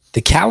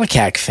 the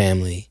Kallikak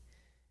family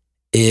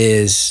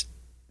is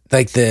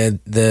like the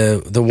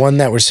one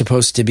that were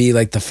supposed to be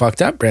like the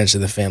fucked up branch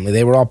of the family.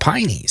 They were all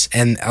Pineys.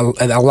 And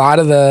a lot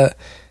of the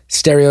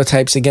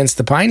stereotypes against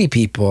the Piney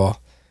people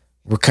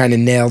were kind of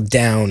nailed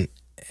down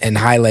and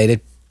highlighted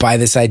by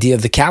this idea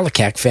of the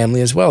Kallikak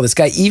family as well. This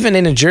guy, even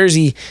in a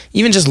Jersey,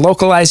 even just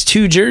localized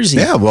to Jersey.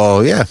 Yeah,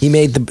 well, yeah. He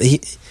made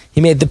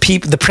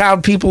the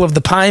proud people of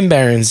the Pine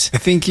Barrens I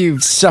think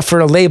you've suffer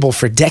a label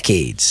for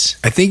decades.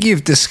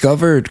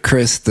 discovered,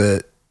 Chris,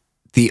 the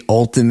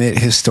ultimate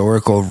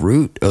historical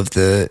root of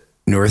the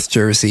North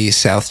Jersey,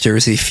 South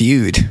Jersey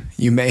feud.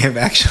 You may have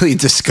actually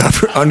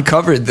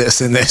uncovered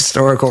this in the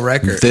historical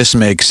record. This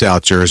makes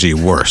South Jersey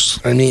worse.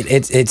 I mean,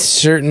 it's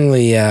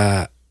certainly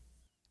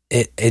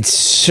it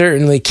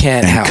certainly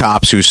can't And help.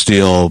 cops who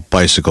steal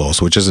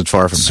bicycles, which isn't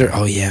far from there.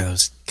 Oh yeah,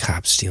 those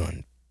cops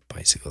stealing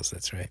bicycles.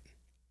 That's right.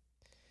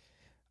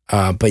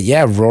 But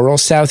yeah, rural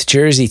South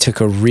Jersey took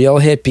a real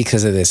hit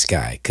because of this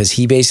guy. Because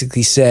he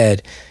basically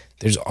said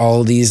there's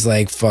all these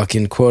like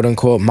fucking quote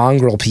unquote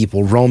mongrel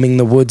people roaming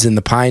the woods in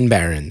the Pine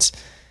Barrens,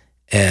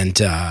 and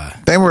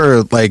They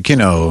were like, you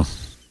know,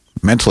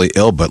 mentally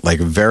ill, but like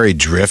very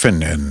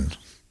driven, and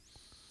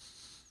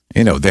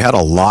you know, they had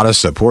a lot of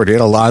support. They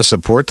had a lot of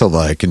support to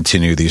like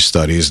continue these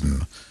studies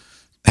and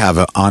have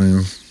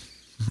an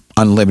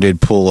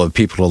unlimited pool of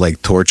people to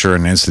like torture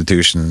in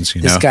institutions.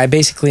 You this know, guy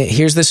basically,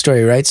 here's the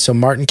story, right? So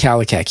Martin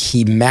Kallikak,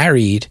 he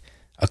married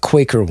a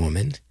Quaker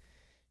woman.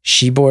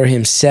 She bore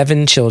him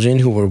 7 children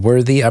who were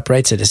worthy,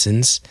 upright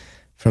citizens.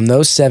 From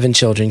those 7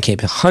 children came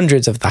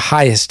hundreds of the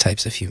highest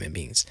types of human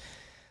beings.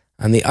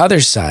 On the other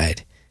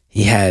side,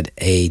 he had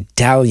a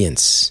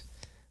dalliance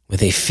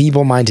with a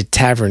feeble-minded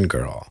tavern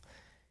girl.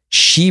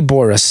 She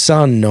bore a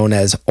son known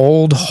as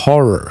Old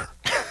Horror.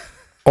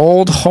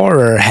 Old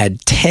Horror had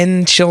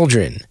 10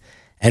 children,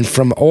 and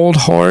from Old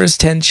Horror's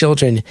 10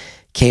 children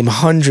came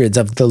hundreds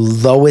of the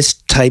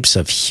lowest types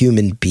of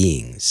human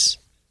beings.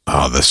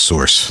 oh, the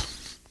source.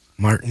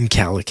 Martin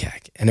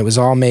Kallikak. And it was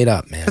all made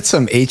up, man. That's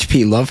some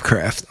H.P.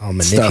 Lovecraft All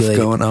stuff manipulated.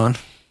 going on.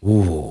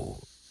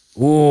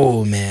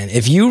 Ooh, man.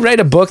 If you write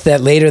a book that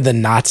later the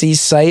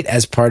Nazis cite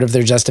as part of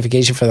their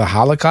justification for the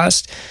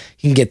Holocaust,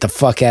 you can get the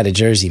fuck out of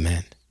Jersey,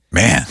 man.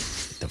 Man,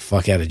 Get the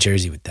fuck out of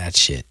Jersey with that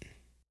shit.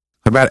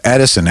 what about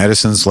Edison?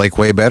 Edison's like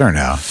way better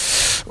now.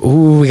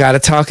 Ooh, we got to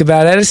talk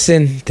about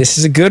Edison. This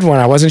is a good one.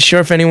 I wasn't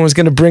sure if anyone was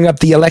going to bring up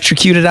the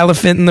electrocuted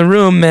elephant in the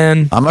room,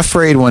 man. I'm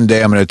afraid one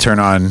day I'm going to turn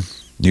on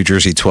New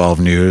Jersey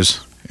 12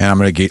 News and I'm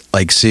going to get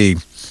like see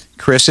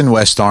Chris in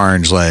West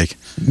Orange like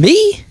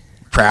Me?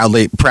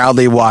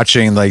 proudly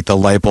watching like the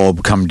light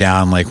bulb come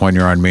down like when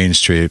you're on Main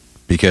Street,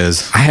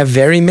 because I have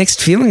very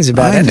mixed feelings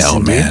about I Edison. know,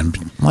 dude. man.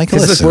 Like,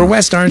 'Cause look, listen, we're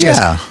West Orange guys.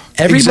 Yeah,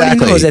 Everybody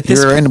exactly. knows at this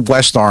You're point- in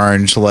West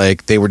Orange.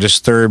 Like they were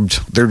disturbed.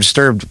 They're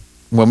disturbed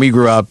when we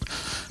grew up.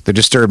 They're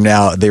disturbed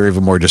now. They were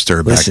even more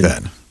disturbed Listen,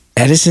 back then.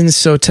 Edison's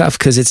so tough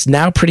because it's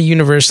now pretty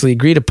universally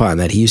agreed upon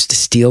that he used to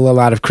steal a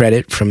lot of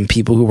credit from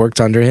people who worked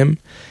under him,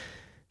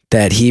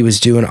 that he was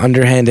doing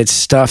underhanded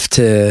stuff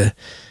to,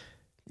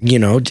 you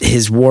know,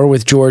 his war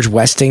with George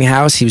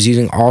Westinghouse. He was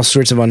using all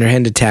sorts of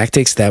underhanded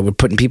tactics that were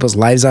putting people's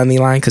lives on the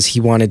line because he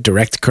wanted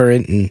direct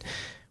current and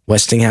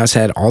Westinghouse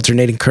had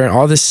alternating current,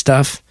 all this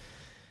stuff.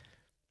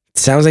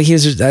 Sounds like he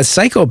was a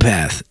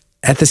psychopath.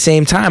 At the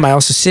same time, I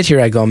also sit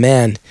here, I go,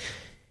 man,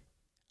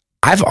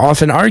 I've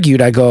often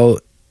argued, I go,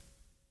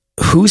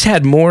 who's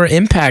had more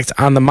impact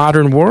on the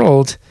modern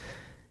world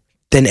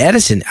than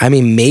Edison? I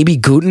mean, maybe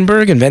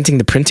Gutenberg inventing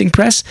the printing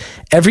press.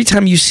 Every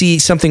time you see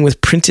something with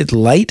printed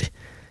light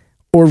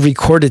or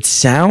recorded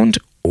sound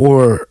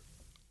or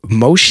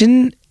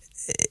motion,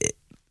 it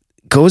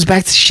goes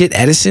back to shit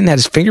Edison had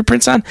his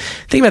fingerprints on.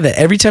 Think about that.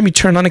 Every time you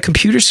turn on a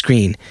computer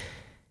screen,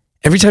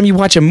 every time you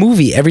watch a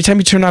movie, every time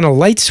you turn on a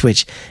light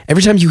switch,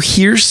 every time you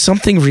hear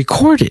something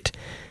recorded,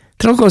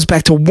 it all goes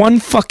back to one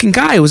fucking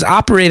guy who was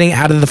operating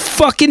out of the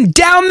fucking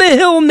down the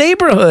hill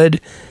neighborhood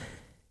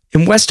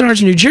in West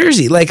Orange, New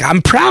Jersey. Like,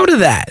 I'm proud of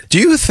that. Do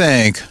you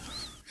think?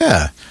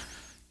 Yeah.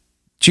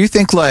 Do you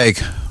think like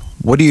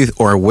what do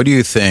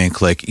you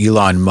think like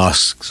Elon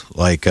Musk's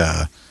like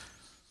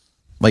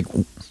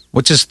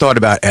what's his thought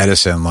about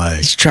Edison like?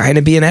 He's trying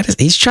to be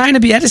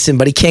Edison,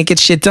 but he can't get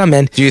shit done,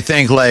 man. Do you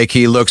think like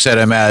he looks at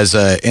him as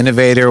an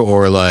innovator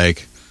or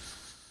like?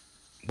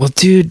 Well,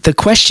 dude, the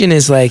question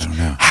is like,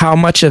 how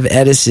much of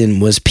Edison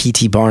was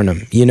P.T.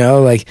 Barnum? You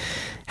know, like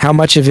how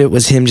much of it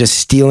was him just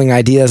stealing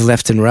ideas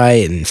left and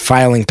right and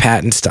filing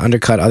patents to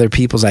undercut other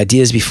people's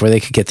ideas before they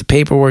could get the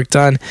paperwork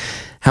done?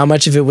 How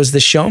much of it was the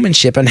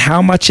showmanship, and how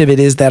much of it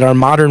is that our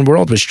modern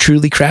world was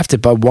truly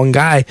crafted by one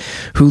guy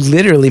who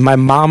literally, my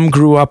mom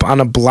grew up on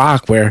a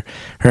block where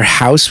her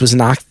house was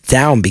knocked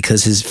down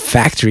because his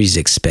factories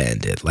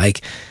expanded.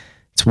 Like,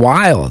 it's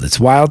wild. It's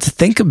wild to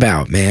think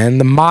about, man.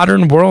 The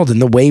modern world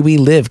and the way we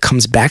live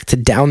comes back to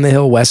down the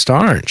hill West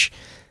Orange.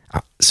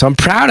 So I'm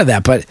proud of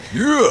that, but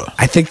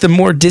I think the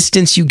more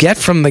distance you get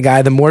from the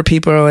guy, the more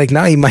people are like,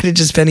 no, he might have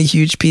just been a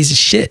huge piece of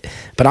shit.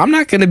 But I'm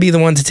not going to be the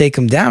one to take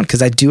him down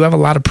because I do have a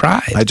lot of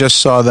pride. I just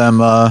saw them.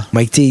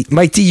 Mike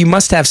D, you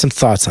must have some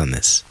thoughts on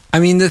this. I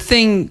mean, the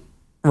thing,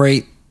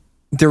 right?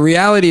 The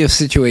reality of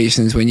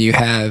situations when you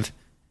have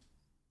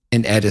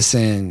an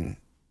Edison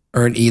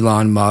or an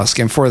Elon Musk,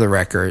 and for the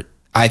record,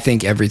 I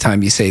think every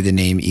time you say the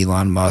name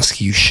Elon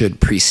Musk, you should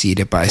precede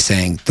it by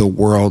saying the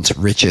world's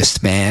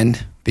richest man,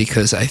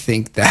 because I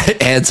think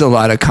that adds a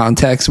lot of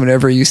context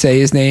whenever you say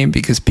his name,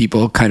 because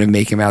people kind of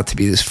make him out to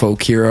be this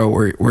folk hero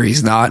where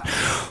he's not.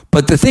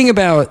 But the thing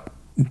about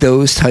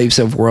those types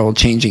of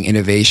world-changing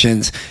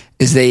innovations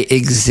is they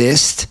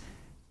exist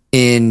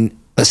in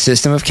a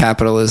system of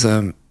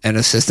capitalism, and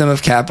a system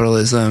of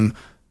capitalism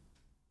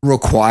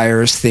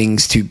requires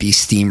things to be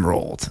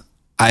steamrolled.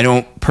 I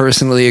don't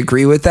personally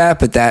agree with that,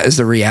 but that is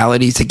the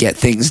reality to get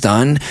things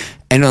done.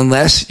 And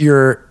unless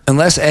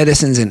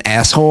Edison's an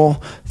asshole,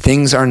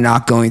 things are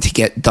not going to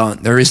get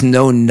done. There is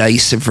no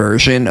nice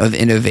version of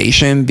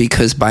innovation,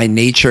 because by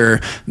nature,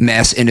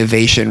 mass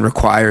innovation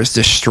requires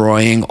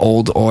destroying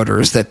old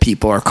orders that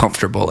people are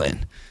comfortable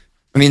in.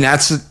 I mean,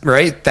 that's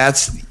right.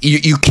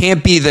 You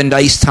can't be the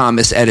nice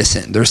Thomas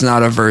Edison. There's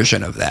not a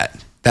version of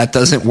that. That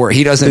doesn't work.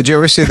 He doesn't. Did you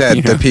ever see that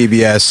the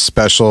PBS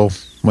special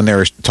when they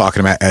were talking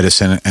about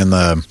Edison and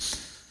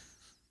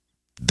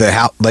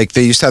how like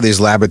they used to have these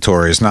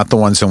laboratories, not the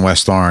ones in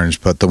West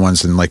Orange, but the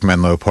ones in like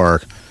Menlo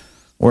Park,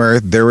 where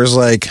there was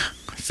like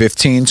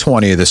 15,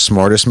 20 of the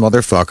smartest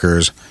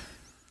motherfuckers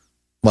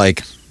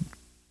like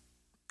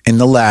in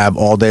the lab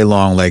all day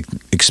long, like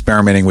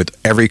experimenting with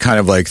every kind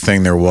of like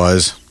thing there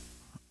was.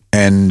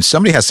 And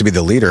somebody has to be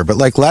the leader, but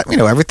like, you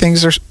know,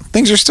 things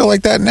are still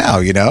like that now,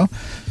 you know,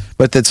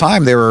 but at the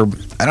time they were,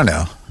 I don't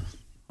know.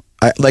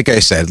 Like I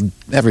said,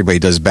 everybody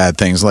does bad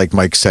things. Like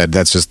Mike said,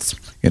 that's just,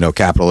 you know,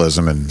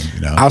 capitalism. And,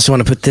 you know, I also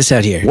want to put this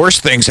out here. Worse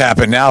things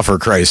happen now, for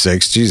Christ's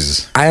sakes.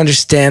 Jesus. I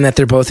understand that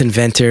they're both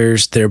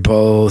inventors. They're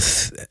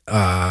both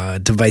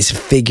divisive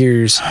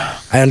figures.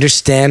 I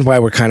understand why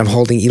we're kind of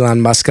holding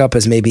Elon Musk up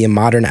as maybe a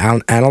modern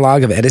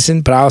analog of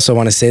Edison. But I also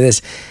want to say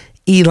this.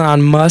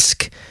 Elon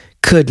Musk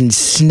couldn't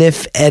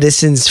sniff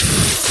Edison's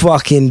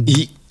fucking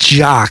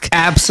jock.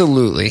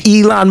 Absolutely.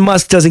 Elon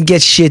Musk doesn't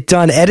get shit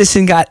done.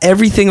 Edison got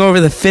everything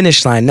over the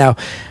finish line. Now,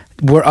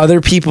 were other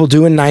people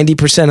doing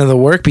 90% of the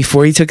work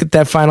before he took it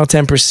that final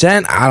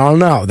 10%? I don't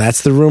know.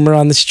 That's the rumor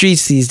on the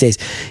streets these days.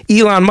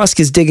 Elon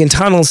Musk is digging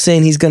tunnels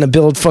saying he's going to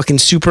build fucking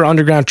super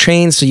underground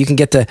trains so you can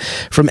get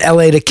from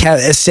LA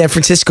to San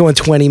Francisco in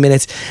 20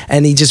 minutes,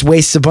 and he just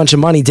wastes a bunch of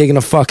money digging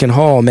a fucking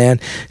hole, man.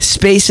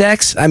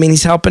 SpaceX, I mean,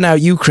 he's helping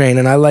out Ukraine,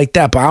 and I like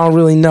that, but I don't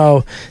really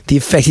know the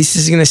effect. He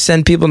says he's going to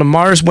send people to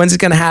Mars. When's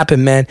it going to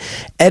happen, man?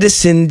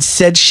 Edison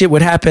said shit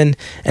would happen,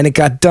 and it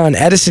got done.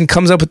 Edison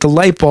comes up with the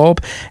light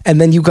bulb,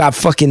 and then you got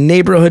fucking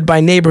neighborhood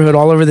by neighborhood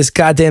all over this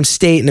goddamn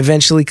state and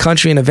eventually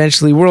country and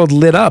eventually world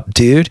lit up,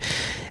 dude.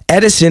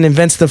 Edison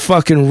invents the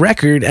fucking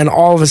record, and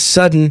all of a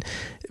sudden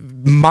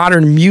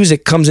modern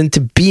music comes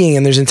into being,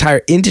 and there's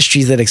entire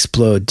industries that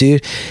explode,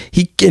 dude.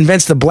 He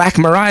invents the Black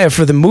Mariah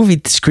for the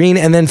movie screen,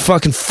 and then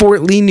fucking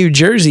Fort Lee, New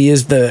Jersey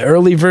is the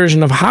early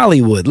version of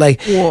Hollywood.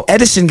 Like,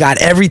 Edison got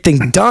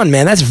everything done,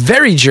 man. That's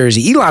very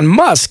Jersey. Elon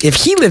Musk, if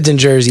he lived in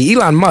Jersey,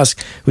 Elon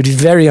Musk would be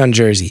very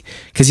un-Jersey,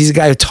 because he's a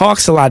guy who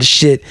talks a lot of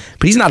shit,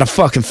 but he's not a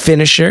fucking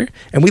finisher,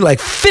 and we like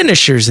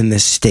finishers in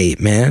this state,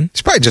 man.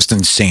 He's probably just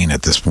insane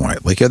at this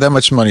point. Like, you have that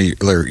much money,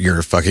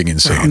 you're fucking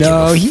insane.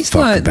 No, he's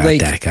not about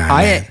like that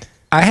guy,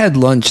 I had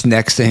lunch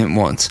next to him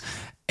once,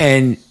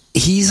 and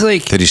he's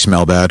like... Did he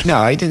smell bad? No,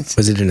 I didn't.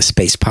 Was it in a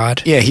space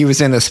pod? Yeah, he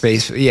was in a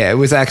space... Yeah, it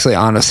was actually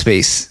on a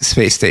space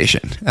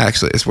station,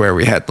 actually, is where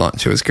we had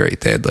lunch. It was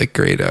great. They had, like,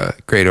 great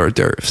hors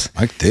d'oeuvres.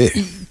 Like this.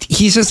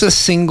 He's just a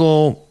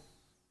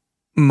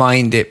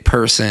single-minded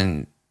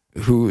person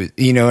who,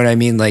 you know what I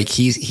mean? Like,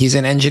 he's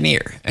an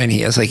engineer, and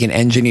he has, like, an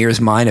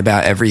engineer's mind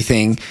about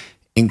everything,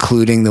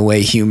 including the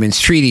way humans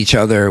treat each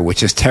other,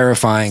 which is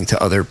terrifying to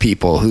other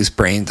people whose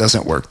brain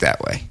doesn't work that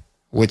way.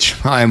 Which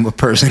I'm a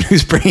person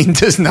whose brain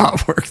does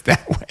not work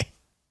that way.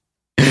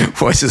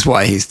 Which is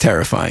why he's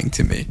terrifying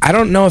to me. I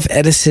don't know if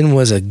Edison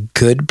was a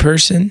good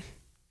person,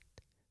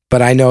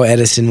 but I know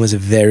Edison was a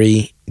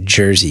very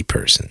Jersey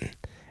person.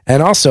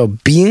 And also,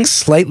 being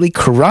slightly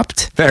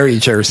corrupt, Very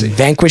Jersey.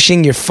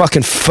 vanquishing your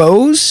fucking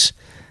foes,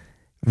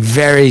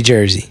 very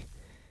Jersey.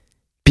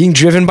 Being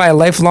driven by a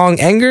lifelong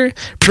anger,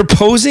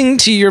 proposing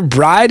to your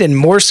bride in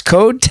Morse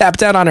code,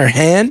 tapped out on her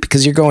hand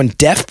because you're going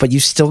deaf, but you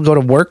still go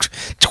to work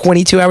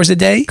 22 hours a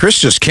day. Chris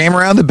just came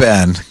around the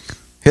bend.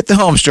 Hit the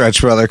home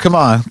stretch, brother. Come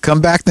on.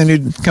 Come back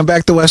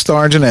to West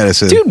Orange and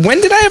Edison. Dude,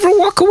 when did I ever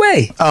walk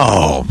away?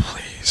 Oh,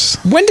 please.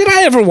 When did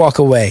I ever walk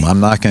away? I'm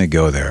not going to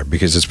go there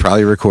because it's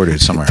probably recorded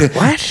somewhere.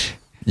 What?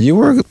 You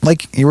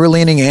were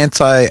leaning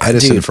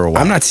anti-Edison Dude, for a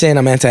while. I'm not saying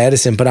I'm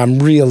anti-Edison, but I'm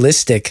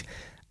realistic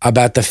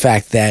about the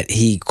fact that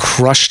he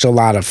crushed a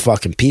lot of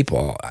fucking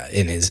people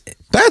in his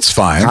That's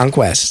fine.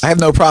 conquest. I have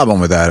no problem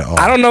with that at all.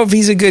 I don't know if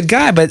he's a good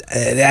guy, but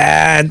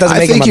it doesn't I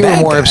make think him a you were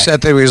bad more guy.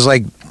 upset that he was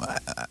like.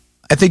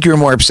 I think you were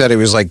more upset. It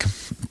was like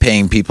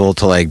paying people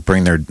to like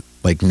bring their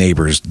like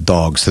neighbors'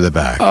 dogs to the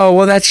back. Oh,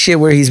 well, that shit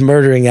where he's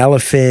murdering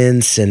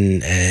elephants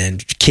and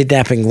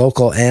kidnapping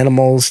local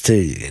animals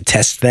to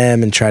test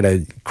them and try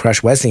to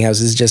crush Westinghouse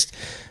is just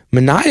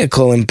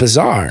maniacal and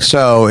bizarre.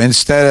 So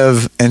instead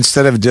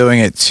of doing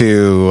it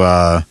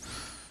to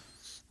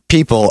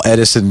people,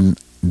 Edison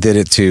did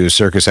it to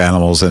circus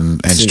animals and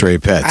stray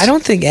pets. I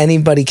don't think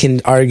anybody can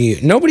argue.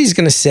 Nobody's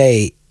going to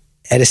say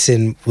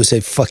Edison was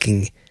a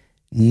fucking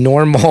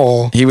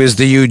normal. He was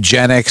the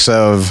eugenics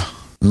of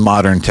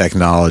modern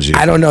technology.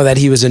 I don't know that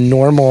he was a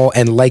normal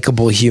and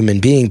likable human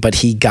being, but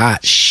he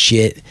got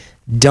shit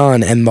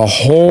done. And the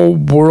whole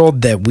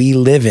world that we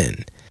live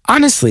in,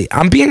 honestly,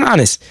 I'm being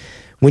honest.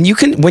 When you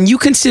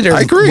consider,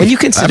 I agree. When you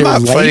consider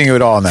I'm not fighting you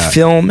at all on that.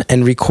 Film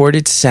and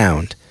recorded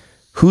sound,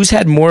 who's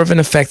had more of an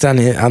effect on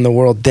the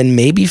world than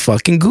maybe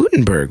fucking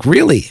Gutenberg?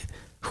 Really,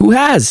 who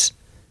has?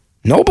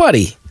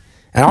 Nobody.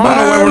 And I don't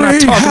know why we're not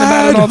talking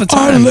about it all the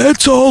time.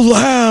 Little I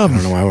lamb.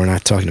 don't know why we're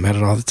not talking about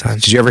it all the time.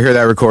 Did you ever hear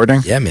that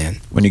recording? Yeah, man.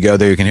 When you go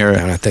there, you can hear it.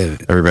 Down at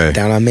the Everybody.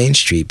 down on Main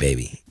Street,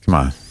 baby. Come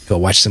on. Go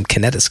watch some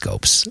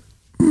kinetoscopes.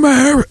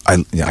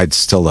 I'd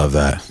still love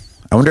that.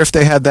 I wonder if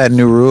they had that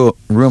new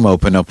room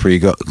open up where you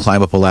go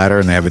climb up a ladder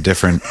and they have a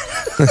different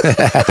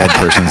dead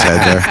person's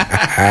head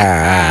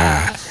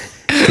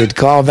there. Good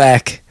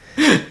callback.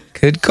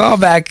 Good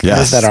callback. Yes.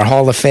 Was that our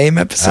Hall of Fame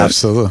episode?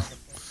 Absolutely.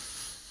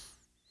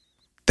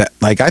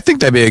 I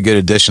think that'd be a good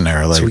addition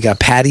there. Like, So we got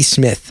Patti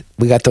Smith.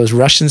 We got those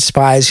Russian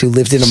spies who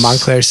lived in a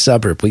Montclair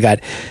suburb. We got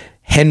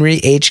Henry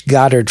H.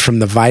 Goddard from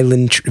the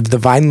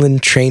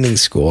Vineland Training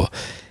School.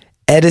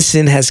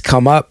 Edison has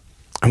come up.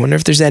 I wonder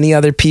if there's any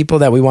other people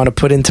that we want to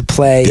put into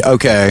play.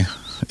 okay,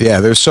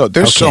 yeah. There's so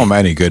Okay.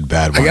 many good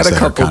bad ones I got a that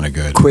couple are kind of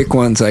good. quick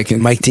ones I can.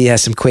 Mike D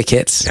has some quick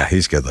hits. Yeah,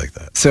 he's good like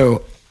that.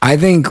 So I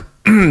think,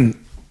 and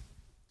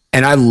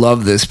I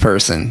love this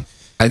person.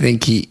 I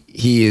think he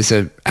is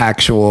an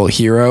actual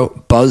hero,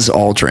 Buzz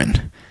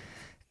Aldrin.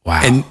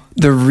 Wow. And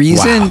the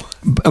reason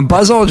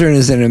Buzz Aldrin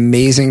is an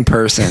amazing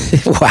person.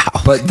 Wow.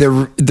 But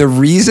the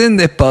reason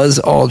that Buzz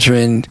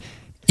Aldrin,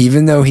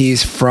 even though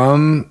he's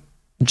from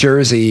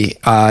Jersey,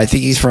 I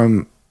think he's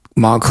from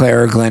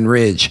Montclair or Glen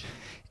Ridge,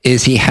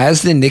 is he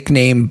has the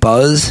nickname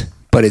Buzz,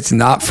 but it's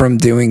not from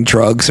doing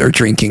drugs or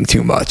drinking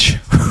too much,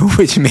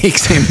 which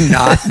makes him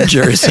not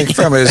Jersey.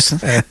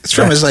 It's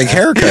from his like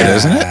haircut,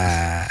 isn't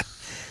it?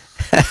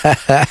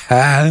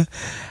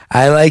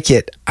 I like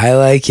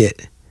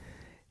it.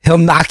 He'll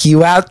knock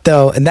you out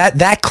though, and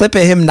that clip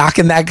of him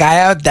knocking that guy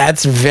out,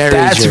 that's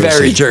That's Jersey.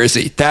 very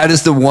Jersey. That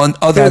is the one.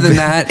 Other than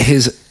that,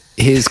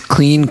 his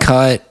clean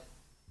cut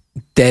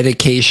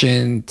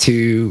dedication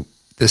to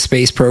the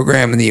space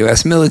program and the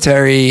U.S.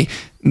 military,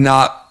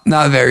 not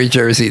very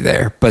Jersey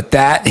there. But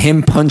that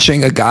him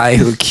punching a guy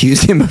who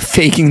accused him of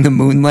faking the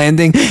moon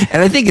landing,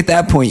 and I think at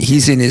that point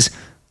he's in his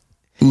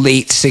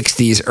late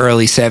 60s,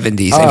 early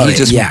 70s, and he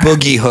just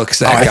boogie hooks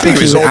that I guy. think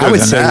he was older I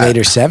would than say that.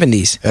 later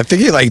 70s. I think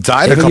he like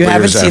died a If couple you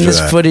haven't years seen after this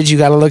that. footage, you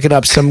got to look it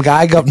up. Some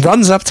guy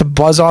runs up to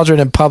Buzz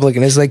Aldrin in public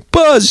and is like,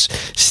 "Buzz,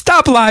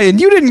 stop lying.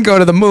 You didn't go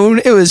to the moon.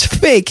 It was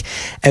fake."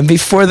 And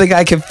before the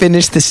guy can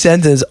finish the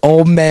sentence,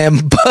 old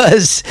man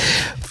Buzz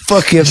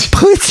fucking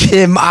puts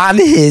him on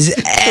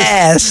his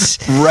ass.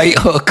 Right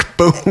hook,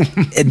 boom.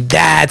 And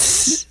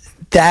that's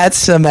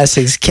some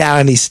Essex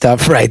County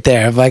stuff right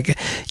there. Like,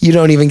 you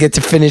don't even get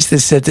to finish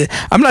this sentence.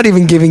 I'm not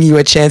even giving you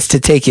a chance to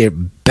take it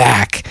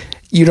back.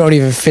 You don't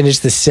even finish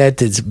the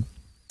sentence.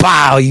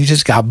 Bow, you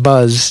just got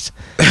buzzed.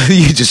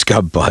 You just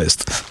got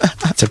buzzed.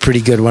 That's a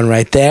pretty good one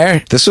right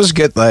there. This was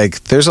good.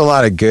 Like, there's a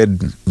lot of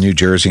good New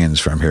Jerseyans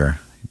from here.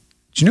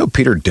 Do you know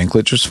Peter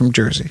Dinklage was from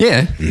Jersey?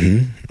 Yeah,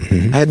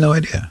 I had no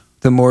idea.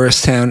 the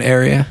Morristown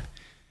area.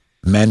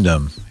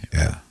 Mendham,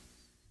 yeah.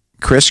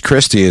 Chris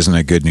Christie isn't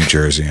a good New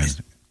Jerseyan.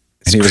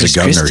 And he was Chris a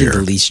governor Christie, here.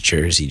 the least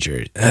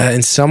Jersey.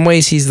 In some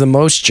ways, he's the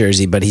most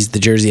Jersey, but he's the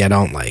Jersey I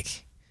don't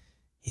like.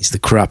 He's the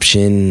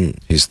corruption.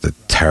 He's the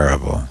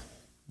terrible.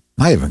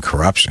 Not even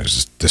corruption. It's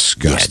just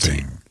disgusting.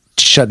 Yeah,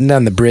 shutting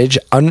down the bridge.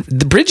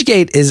 The bridge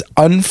gate is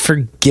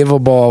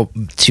unforgivable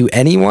to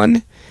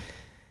anyone.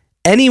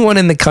 Anyone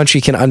in the country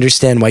can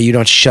understand why you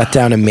don't shut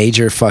down a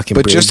major fucking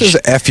But bridge. just as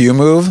a FU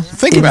move,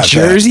 think in about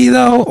Jersey,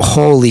 though,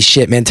 holy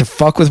shit, man. To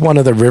fuck with one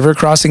of the river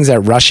crossings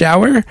at rush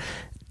hour,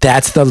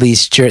 That's the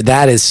least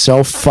that is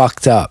so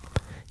fucked up.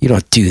 You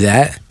don't do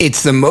that.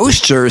 It's the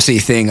most Jersey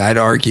thing, I'd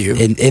argue.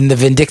 In the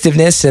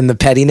vindictiveness and the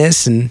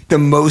pettiness and The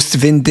most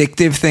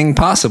vindictive thing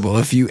possible.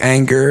 If you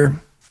anger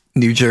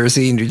New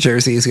Jersey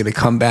is going to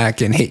come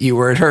back and hit you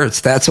where it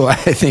hurts. That's why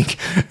I think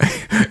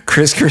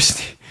Chris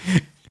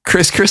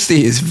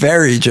Christie is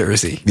very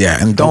Jersey. Yeah,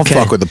 and don't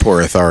fuck with the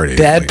poor authority.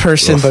 Bad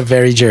person, but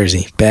very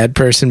Jersey. Bad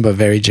person, but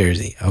very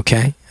Jersey.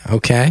 Okay? I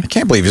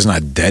can't believe he's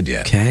not dead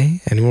yet. Okay.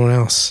 Anyone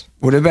else?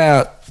 What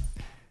about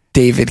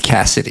David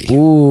Cassidy?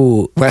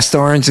 Ooh. West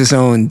Orange's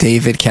own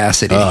David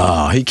Cassidy.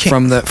 Oh, he came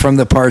from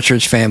the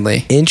Partridge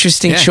Family.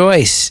 Interesting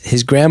choice.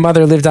 His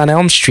grandmother lived on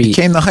Elm Street. He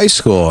came to high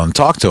school and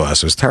talked to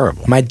us. It was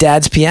terrible. My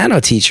dad's piano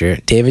teacher,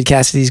 David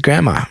Cassidy's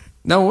grandma.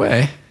 No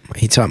way.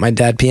 He taught my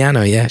dad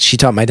piano, yeah. She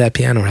taught my dad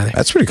piano, rather.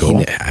 That's pretty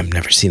cool. I've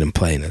never seen him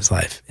play in his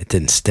life. It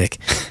didn't stick.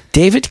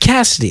 David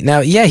Cassidy. Now,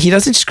 yeah, he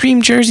doesn't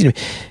scream Jersey to me.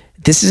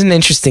 This is an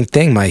interesting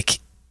thing, Mike,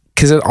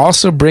 because it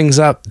also brings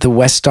up the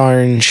West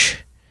Orange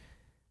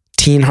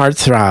teen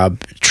heartthrob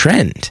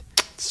trend.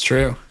 It's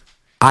true.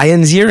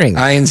 Ian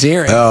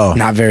Ziering. Oh,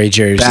 Not very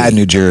Jersey. bad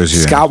New Jersey.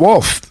 Scott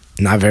Wolf.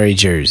 Not very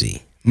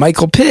Jersey.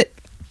 Michael Pitt.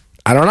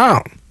 I don't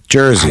know.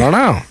 Jersey. I don't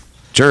know.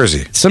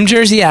 Jersey. Some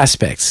Jersey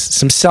aspects.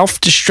 Some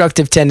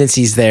self-destructive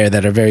tendencies there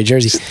that are very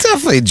Jersey. It's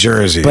definitely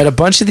Jersey. But a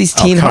bunch of these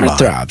teen come on.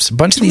 heartthrobs. A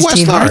bunch of these West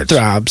teen Orange.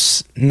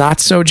 heartthrobs, not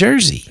so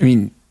Jersey. I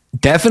mean,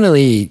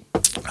 definitely,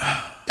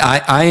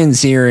 Ian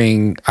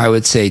Ziering, I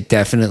would say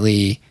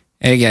definitely,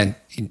 and again,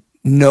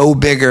 no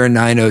bigger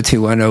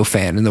 90210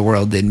 fan in the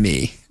world than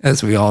me,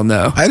 as we all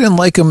know. I didn't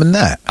like him in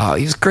that. Oh,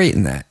 he was great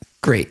in that.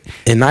 Great.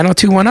 In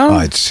 90210?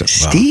 Well,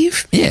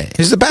 Steve? Yeah.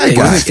 He's the bad He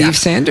guy. wasn't Steve I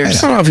Sanders.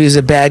 don't know if he was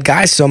a bad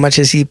guy so much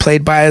as he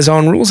played by his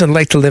own rules and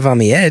liked to live on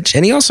the edge.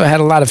 And he also had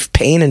a lot of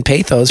pain and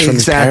pathos from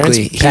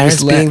Exactly. his parents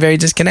He was being very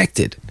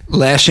disconnected.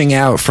 Lashing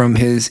out from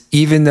his,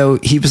 even though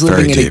he was living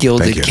Very in a deep.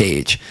 gilded Thank you.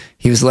 cage,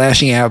 he was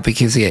lashing out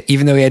because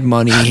even though he had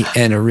money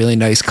and a really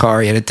nice car,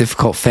 he had a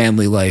difficult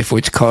family life,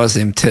 which caused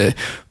him to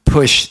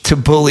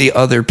bully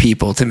other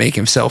people to make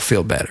himself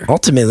feel better.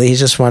 Ultimately, he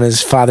just wanted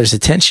his father's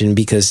attention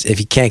because if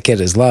he can't get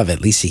his love, at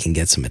least he can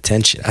get some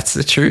attention. That's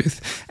the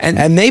truth.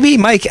 And maybe,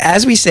 Mike,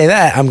 as we say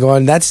that, I'm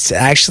going, that's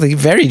actually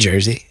very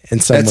Jersey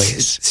in some that's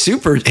ways.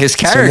 super. His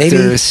character maybe-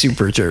 is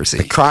super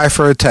Jersey. Cry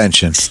for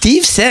attention.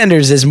 Steve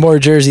Sanders is more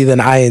Jersey than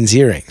Ian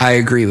Ziering, I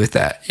agree with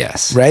that.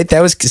 Yes. right?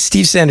 That was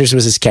Steve Sanders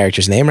was his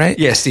character's name, right?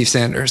 Yeah, Steve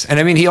Sanders. And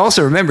I mean, he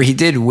also, remember, he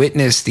did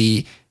witness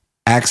the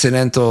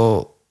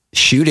accidental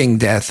shooting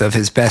death of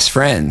his best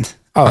friend.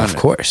 Oh, of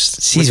course.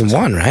 Season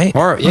 1, right?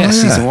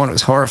 Season 1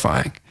 was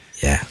horrifying.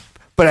 Yeah.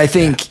 But I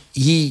think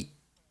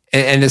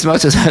and as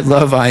much as I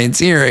love Ian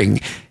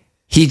Ziering,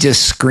 he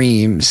just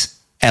screams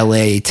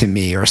LA to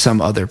me or some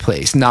other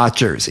place, not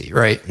Jersey,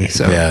 right?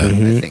 So Yeah. I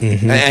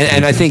think,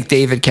 and I think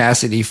David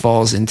Cassidy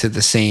falls into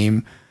the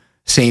same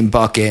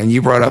bucket. And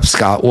you brought up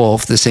Scott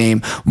Wolf, the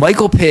same.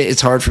 Michael Pitt,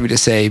 it's hard for me to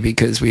say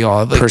because we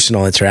all have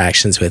Personal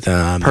interactions with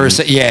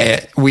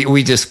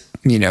we just,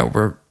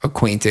 we're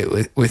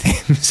acquainted with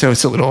him. So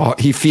it's a little,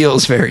 he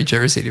feels very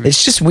Jersey to me.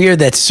 It's just weird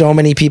that so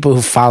many people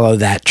who follow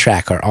that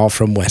track are all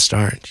from West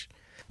Orange.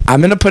 I'm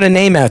going to put a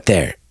name out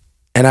there,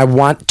 and I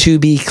want to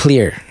be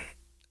clear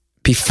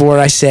before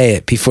I say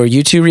it, before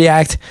you two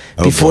react,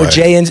 before boy.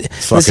 Jay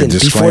Fucking before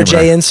disclaimer.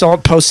 Jay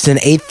Insult posts an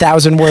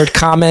 8,000 word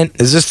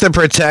comment. Is this to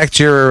protect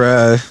your?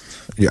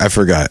 I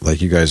forgot.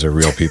 Like you guys are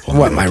real people.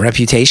 What, my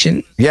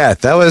reputation? Yeah,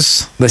 that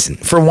was. Listen,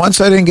 For once,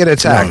 I didn't get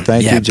attacked.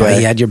 Thank yeah, you, but he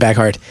Jay. had your back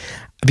hard.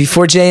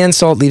 Before Jay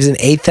Insult leaves an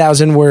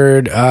 8,000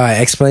 word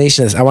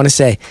explanation of this, I want to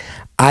say,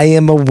 I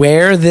am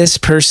aware this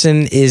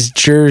person is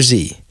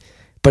Jersey,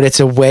 but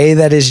it's a way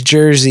that is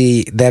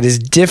Jersey that is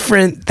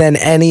different than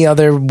any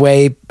other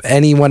way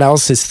anyone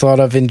else has thought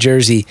of in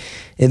Jersey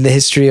in the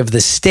history of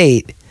the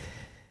state.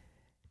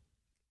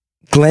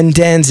 Glenn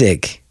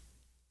Danzig.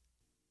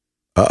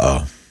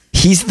 Uh-oh.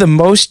 He's the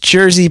most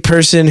Jersey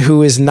person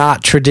who is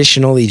not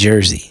traditionally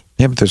Jersey.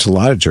 Yeah, but there's a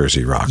lot of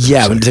Jersey rockers.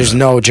 Yeah, like but there's that.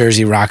 no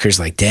Jersey rockers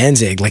like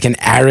Danzig, like an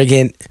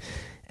arrogant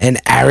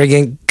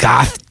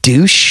goth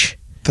douche.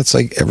 That's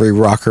like every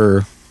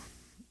rocker,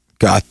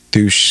 goth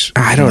douche.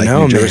 I don't like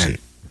know, New man. Jersey.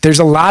 There's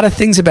a lot of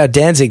things about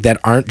Danzig that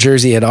aren't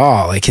Jersey at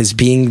all, like his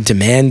being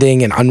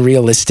demanding and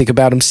unrealistic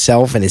about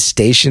himself and his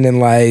station in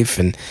life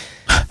and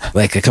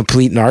like a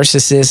complete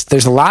narcissist.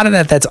 There's a lot of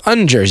that that's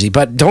un-Jersey,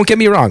 but don't get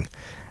me wrong.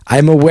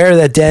 I'm aware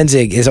that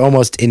Danzig is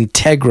almost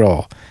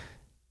integral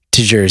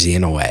to Jersey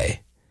in a way.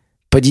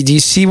 But do you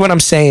see what I'm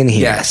saying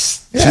here?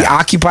 Yes. He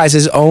occupies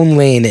his own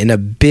lane in a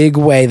big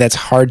way that's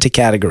hard to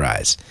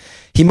categorize.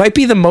 He might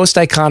be the most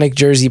iconic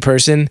Jersey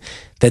person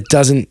that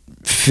doesn't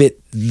fit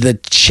the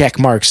check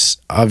marks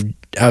of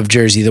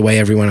Jersey the way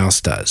everyone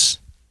else does.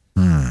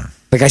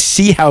 Like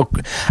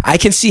I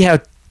can see how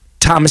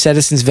Thomas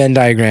Edison's Venn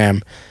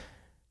diagram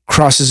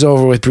crosses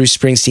over with Bruce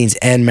Springsteen's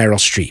and Meryl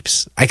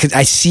Streep's.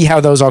 I see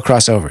how those all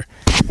cross over.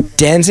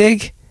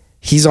 Danzig,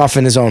 he's off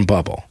in his own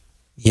bubble,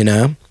 you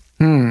know?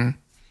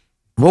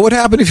 What would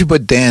happen if you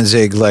put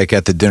Danzig like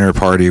at the dinner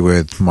party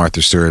with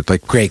Martha Stewart?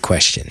 Like, Great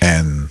question.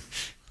 and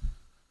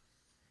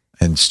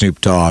and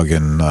Snoop Dogg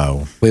and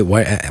Wait,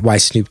 why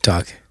Snoop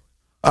Dogg?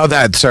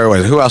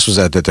 who else was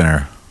at the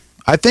dinner?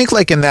 I think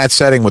like in that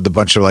setting with a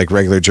bunch of like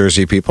regular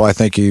Jersey people, I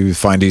think you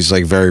find he's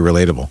like very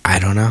relatable. I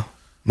don't know.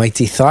 Mike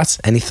D, thoughts?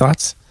 Any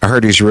thoughts? I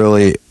heard he's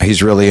really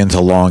into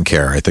lawn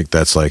care. I think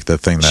that's like the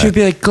thing that Should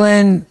be like,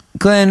 Glenn,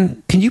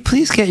 can you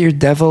please get your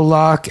devil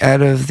lock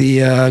out of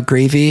the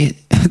gravy,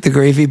 the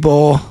gravy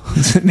bowl?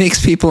 It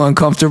makes people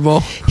uncomfortable.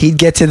 He'd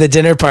get to the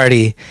dinner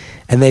party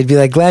and they'd be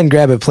like, Glenn,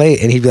 grab a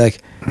plate. And he'd be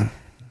like,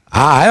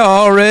 I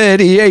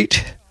already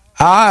ate.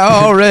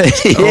 I already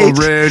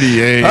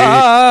ate.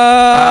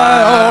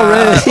 I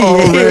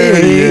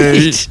already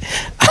ate.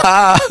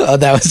 Oh,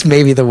 that was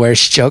maybe the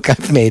worst joke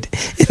I've made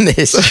in the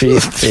history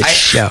of this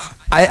show.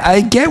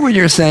 I get what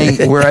you're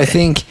saying, where I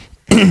think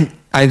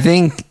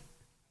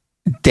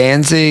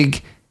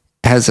Danzig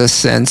has a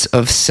sense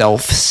of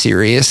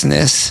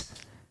self-seriousness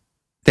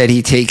that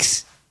he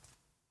takes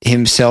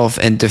himself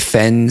and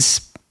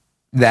defends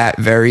that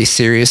very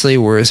seriously,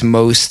 whereas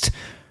most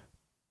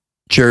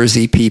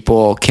Jersey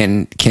people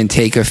can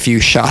take a few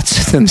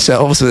shots at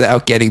themselves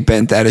without getting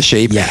bent out of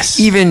shape. Yes.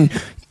 Even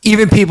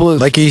people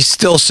like he's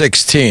still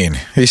 16.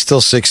 He's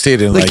still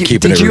 16 and like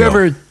keeping it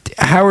real.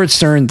 Howard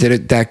Stern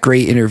did that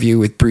great interview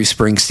with Bruce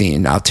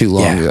Springsteen not too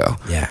long ago.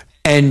 Yeah.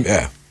 And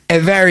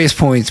at various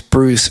points,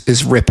 Bruce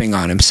is ripping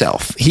on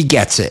himself. He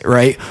gets it,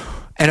 right?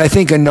 And I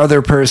think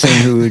another person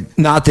who,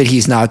 not that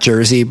he's not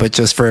Jersey, but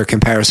just for a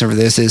comparison for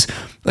this, is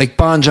like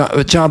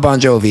John Bon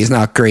Jovi is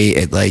not great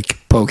at like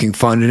poking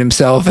fun at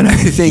himself. And I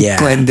think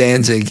Glenn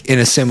Danzig in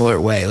a similar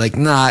way, like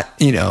not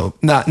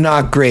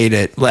great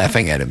at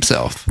laughing at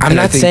himself. I'm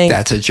not saying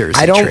that's a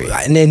Jersey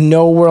trait. In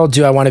no world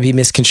do I want to be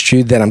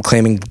misconstrued that I'm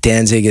claiming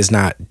Danzig is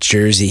not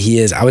Jersey. He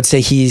is. I would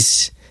say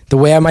the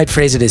way I might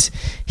phrase it is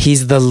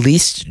he's the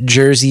least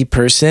Jersey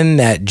person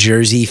that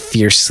Jersey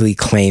fiercely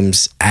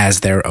claims as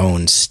their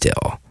own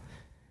still.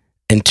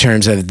 In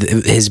terms of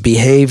his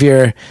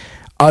behavior,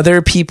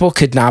 other people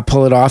could not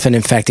pull it off, and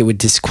in fact, it would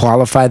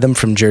disqualify them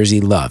from Jersey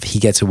love. He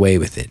gets away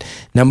with it.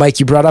 Now, Mike,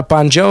 you brought up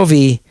Bon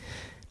Jovi.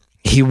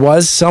 He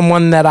was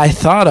someone that I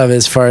thought of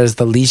as far as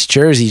the least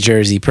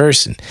Jersey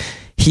person.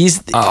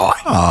 Come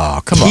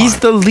on. He's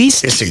the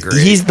least.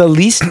 Disagree. He's the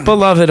least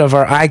beloved of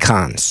our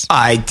icons.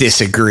 I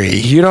disagree.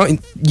 You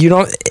don't.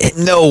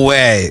 No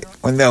way.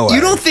 No way.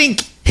 You don't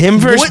think him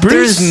versus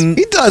Bruce?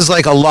 He does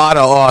like a lot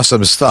of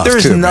awesome stuff.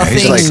 There's too, nothing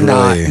man. He's like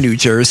not really... New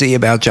Jersey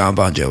about John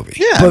Bon Jovi.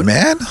 Yeah, but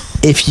man.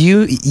 If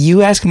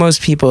you ask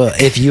most people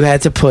if you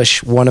had to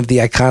push one of the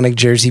iconic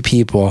Jersey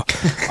people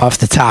off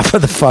the top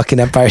of the fucking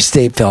Empire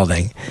State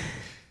Building.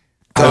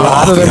 A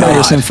lot of them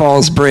Henderson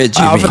Falls Bridge.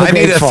 I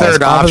need a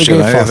third option.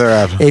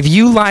 If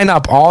you line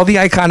up all the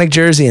iconic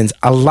Jerseyans,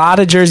 a lot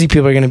of Jersey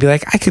people are going to be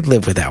like, I could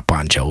live without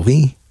Bon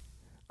Jovi.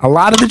 A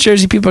lot of the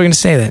Jersey people are going to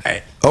say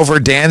that. Over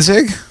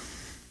Danzig?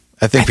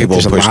 I think people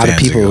there's a lot of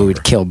people who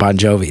would kill Bon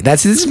Jovi.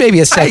 This is maybe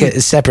a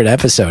separate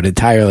episode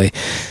entirely.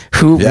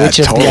 Which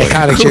of the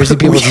iconic Jersey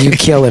people do you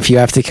kill if you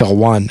have to kill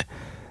one?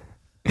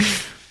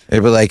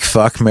 It'd be like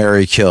fuck,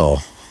 marry,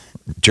 kill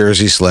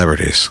Jersey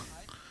celebrities.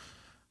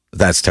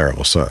 That's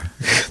terrible. Sorry.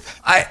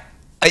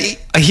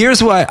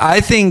 Here's why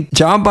I think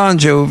John Bon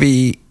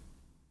Jovi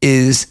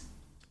is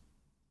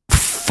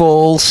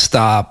full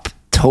stop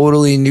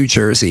totally New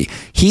Jersey.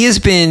 He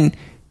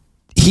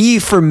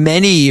for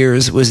many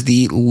years was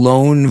the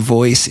lone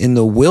voice in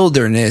the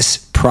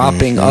wilderness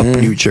propping up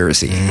New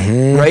Jersey,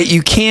 right?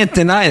 You can't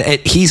deny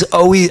it. He's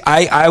always,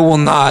 I will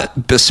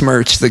not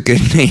besmirch the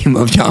good name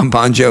of John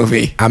Bon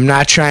Jovi. I'm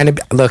not trying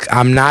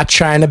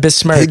to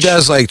besmirch. He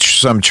does like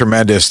some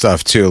tremendous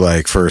stuff too,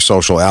 like for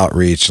social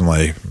outreach and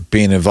like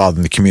being involved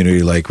in the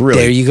community, like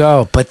really. There you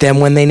go. But then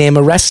when they name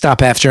a rest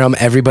stop after him,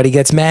 everybody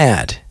gets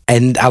mad.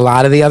 And a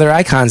lot of the other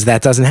icons,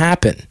 that doesn't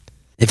happen.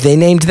 If they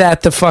named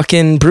that the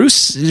fucking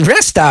Bruce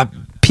rest stop,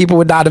 people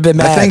would not have been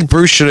mad. I think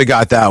Bruce should have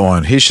got that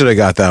one. He should have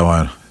got that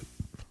one.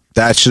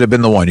 That should have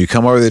been the one. You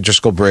come over the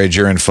Driscoll Bridge,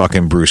 you're in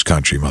fucking Bruce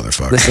country,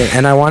 motherfucker. Listen,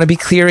 and I want to be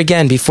clear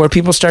again, before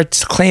people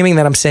start claiming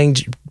that I'm saying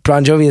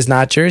Bon Jovi is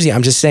not Jersey,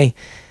 I'm just saying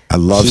I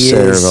love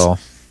Sayreville.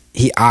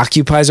 He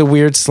occupies a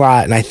weird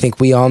slot, and I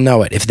think we all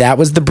know it. If that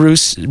was the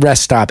Bruce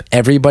rest stop,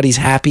 everybody's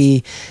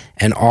happy,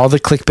 and all the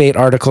clickbait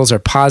articles are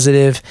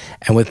positive.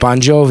 And with Bon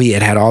Jovi,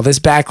 it had all this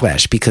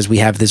backlash because we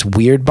have this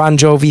weird Bon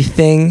Jovi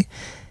thing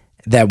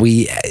that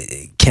we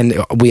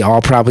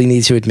all probably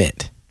need to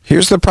admit.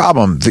 Here's the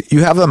problem.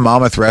 You have the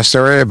Monmouth Rest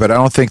area, but I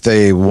don't think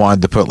they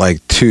wanted to put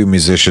like two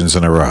musicians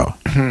in a row.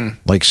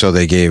 Like, so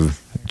they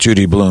gave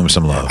Judy Blume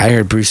some love. I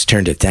heard Bruce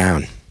turned it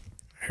down.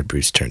 I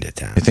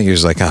think he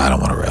was like, I don't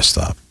want to rest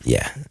stop.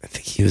 Yeah. I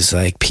think he was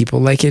like, people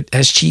like it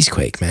as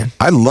Cheesequake, man.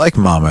 I like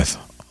Monmouth.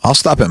 I'll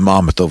stop at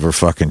Monmouth over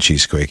fucking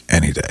Cheesequake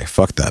any day.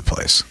 Fuck that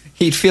place.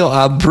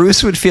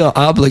 Bruce would feel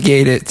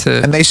obligated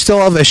to. And they still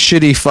have a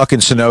shitty fucking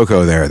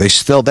Sunoco there.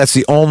 That's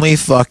the only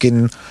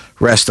fucking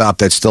rest stop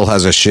that still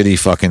has a shitty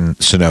fucking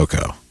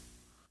Sunoco.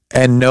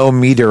 And no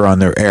meter on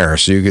their air.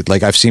 So you could,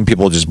 like, I've seen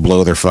people just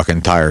blow their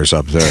fucking tires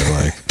up there.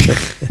 Like,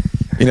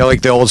 you know,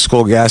 like the old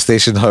school gas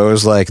station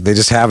hose, like they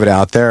just have it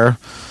out there.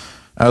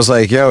 I was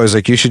like, yo, I was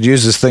like, you should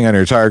use this thing on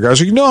your tire. I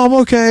was like, no, I'm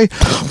okay.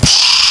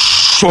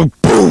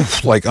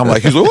 Like, I'm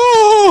like, he's like,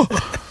 oh,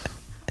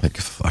 like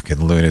a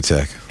fucking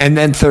lunatic. And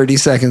then 30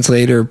 seconds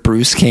later,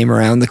 Bruce came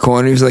around the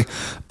corner. He was like,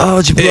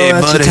 "Oh, did you blow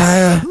out your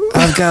tire?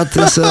 I've got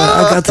this.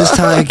 I got this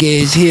tire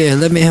gauge here.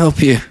 Let me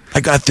help you. I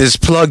got this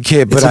plug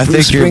kit, but It's a I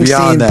Bruce think you're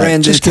beyond Springsteen that.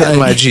 branded Just get in tire.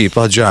 my Jeep.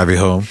 I'll drive you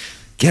home.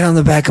 Get on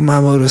the back of my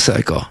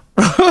motorcycle."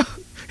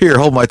 Here,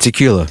 hold my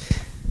tequila.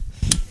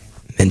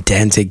 And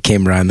Danzig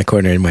came around the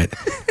corner and went,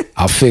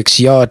 "I'll fix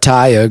your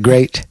tire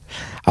great.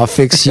 I'll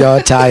fix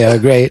your tire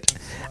great.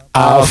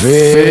 I'll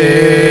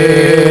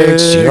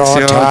fix your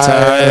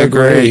tire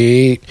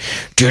great."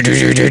 I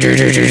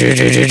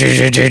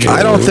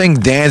don't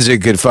think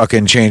Danzig could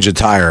fucking change a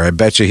tire. I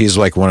bet you he's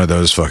like one of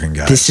those fucking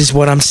guys. This is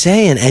what I'm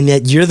saying, and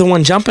yet you're the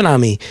one jumping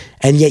on me,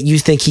 and yet you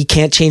think he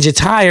can't change a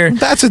tire.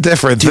 That's a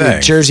different Dude,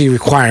 thing. Jersey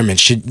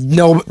requirements should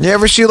no. You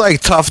ever see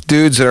like tough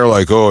dudes that are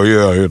like, oh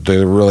yeah,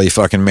 they're really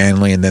fucking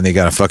manly, and then they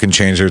gotta fucking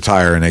change their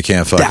tire and they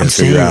can't fucking I'm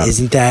saying, figure out.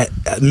 isn't that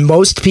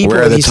most people?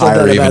 Where the He said that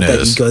tire about even that.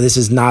 is. You go, this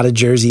is not a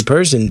Jersey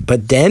person,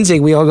 but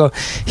Danzig, we all go,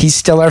 he's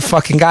still our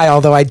fucking guy.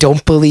 Although I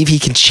don't believe he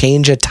can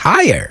change a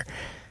tire.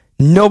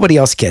 Nobody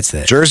else gets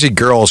that. Jersey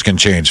girls can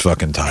change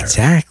fucking tires.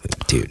 Exactly,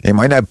 dude. They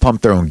might not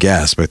pump their own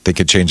gas, but they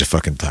could change a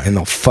fucking tire. And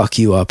they'll fuck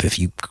you up if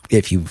you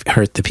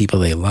hurt the people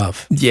they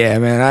love. Yeah,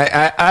 man.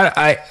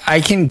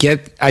 I can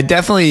get. I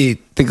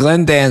definitely the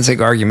Glenn Danzig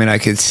argument I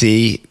could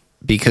see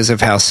because of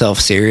how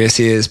self-serious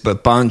he is,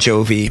 but Bon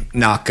Jovi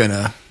not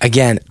gonna.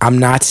 Again, I'm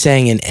not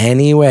saying in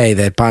any way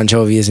that Bon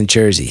Jovi isn't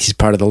Jersey. He's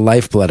part of the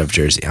lifeblood of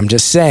Jersey. I'm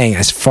just saying,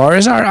 as far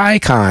as our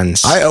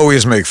icons, I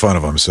always make fun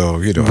of him, so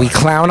you know. we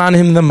clown on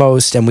him the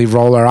most and we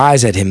roll our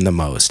eyes at him the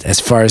most. As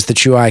far as the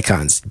true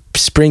icons,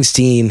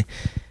 Springsteen,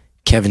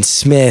 Kevin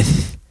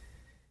Smith,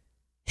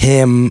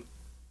 him.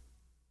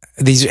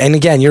 These, and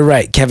again, you're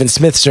right. Kevin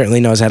Smith certainly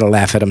knows how to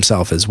laugh at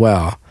himself as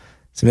well.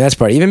 So I mean, that's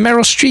part. Even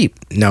Meryl Streep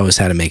knows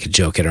how to make a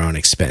joke at her own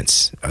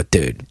expense. Oh,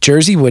 dude,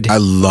 Jersey would. I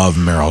love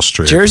Meryl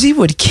Streep. Jersey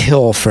would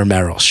kill for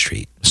Meryl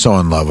Streep. So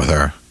in love with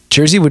her.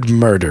 Jersey would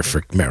murder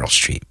for Meryl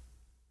Streep.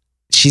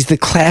 She's the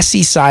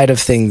classy side of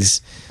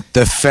things.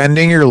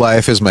 Defending Your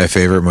Life is my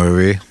favorite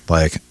movie.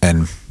 Like,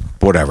 and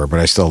whatever, but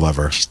I still love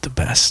her. She's the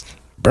best.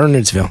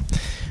 Bernardsville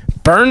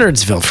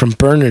from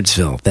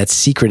Bernardsville, that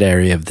secret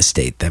area of the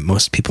state that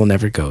most people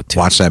never go to.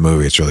 Watch that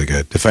movie. It's really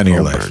good. Defending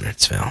Your Life.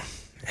 Bernardsville.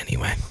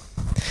 Anyway,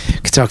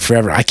 could talk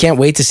forever. I can't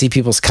wait to see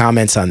people's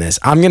comments on this.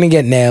 I'm gonna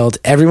get nailed.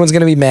 Everyone's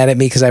gonna be mad at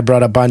me because I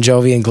brought up Bon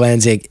Jovi and Glenn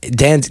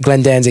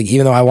Danzig.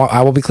 Even though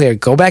I will be clear.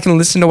 Go back and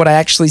listen to what I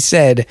actually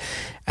said,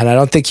 and I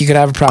don't think you could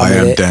have a problem I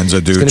with am it. Danza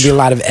There's gonna be a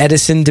lot of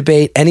Edison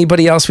debate.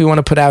 Anybody else we want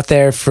to put out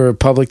there for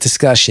public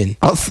discussion?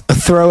 I'll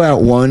throw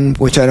out one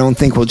which I don't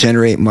think will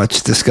generate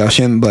much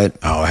discussion, but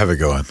Oh, have it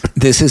going.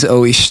 this has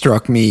always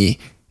struck me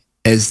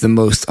as the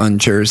most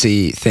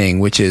un-Jersey thing,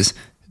 which is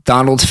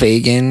Donald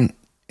Fagen,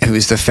 who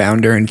is the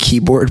founder and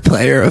keyboard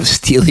player of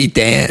Steely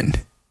Dan,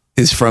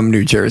 is from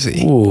New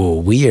Jersey. Ooh,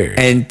 weird.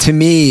 And to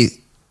me,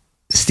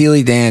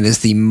 Steely Dan is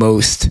the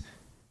most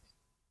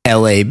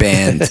LA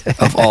band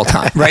of all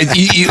time, right?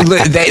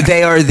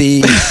 They are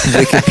the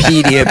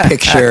Wikipedia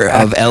picture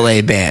of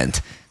LA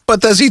band.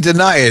 But does he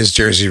deny his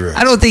Jersey roots?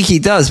 I don't think he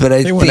does, but I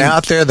He think went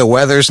out there. The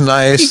weather's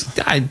nice.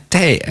 I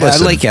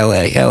Listen, like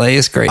LA. LA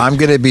is great. I'm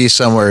gonna be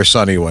somewhere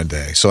sunny one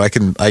day, so I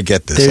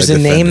get this. There's I a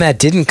defend name it. that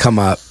didn't come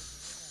up,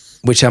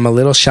 which I'm a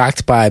little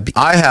shocked by.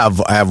 I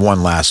have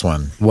one last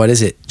one. What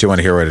is it? Do you want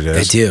to hear what it I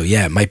is? do.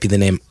 Yeah, it might be the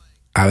name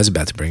I was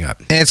about to bring up.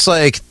 And it's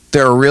like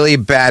they're a really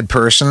bad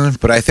person,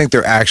 but I think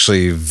they're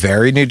actually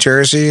very New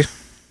Jersey,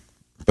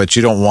 but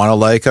you don't want to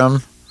like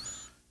them.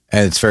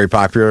 And it's very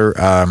popular.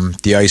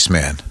 The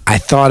Iceman. I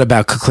thought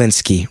about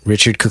Kuklinski,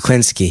 Richard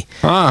Kuklinski,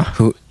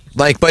 who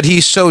But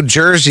he's so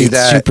Jersey it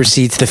that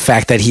supersedes the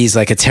fact that he's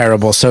like a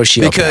terrible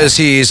sociopath. because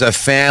he's a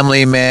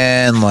family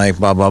man, like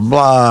blah blah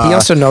blah. he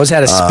also knows how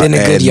to spin a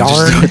and good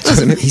yarn.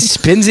 just- He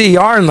spins a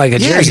yarn like a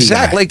Yeah, Jersey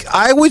exactly. guy. Like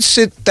I would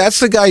sit.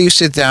 That's the guy you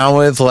sit down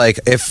with. Like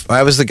if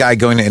I was the guy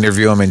going to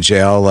interview him in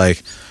jail,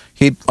 like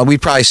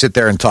we'd probably sit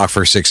there and talk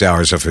for 6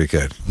 hours if we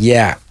could,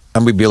 Yeah,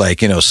 and we'd be like,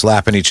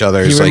 slapping each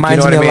other. he It's like,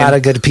 reminds you know me what I a mean? lot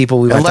of good people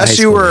we went to high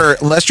school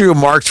with. Unless you were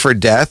marked for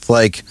death,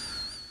 like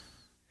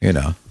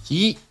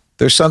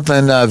there's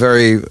something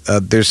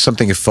there's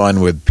something fun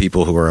with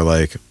people who are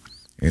like,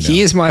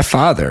 he is my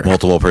father.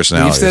 multiple You've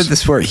personalities. said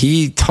this before.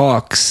 He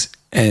talks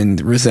and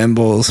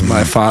resembles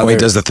my father. Oh, he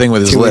does the thing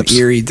with his to lips. an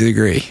eerie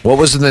degree. What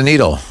was in the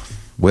needle?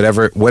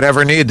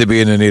 Whatever needed to be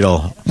in the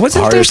needle.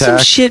 Wasn't Heart there some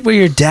attack? shit where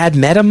your dad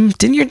met him?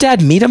 Didn't your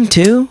dad meet him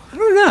too? I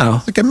don't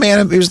know. Like a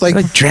man, he was like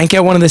Like drank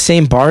at one of the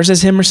same bars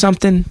as him or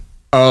something?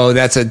 Oh,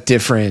 that's a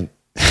different,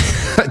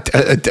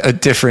 a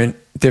different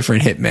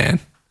hitman.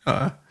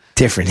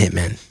 Different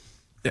hitman.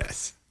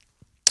 Yes.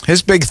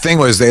 his big thing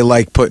was they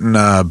like putting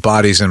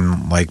bodies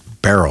in like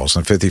barrels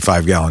and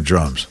 55-gallon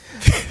drums.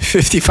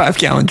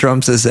 55-gallon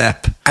drums of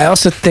Zepp. I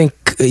also think,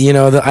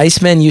 the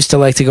Iceman used to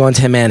like to go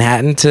into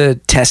Manhattan to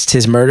test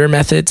his murder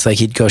methods. Like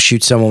he'd go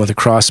shoot someone with a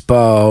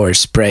crossbow or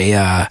spray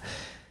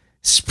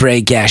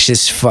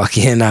gaseous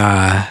fucking,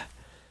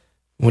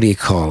 what do you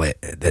call it?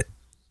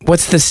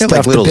 What's the stuff?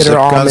 like little the bitter zip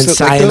guns almond that-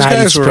 like those cyanide. You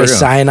guys were, spray yeah.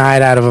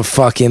 cyanide out of a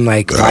fucking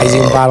like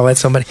Visine bottle at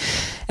somebody.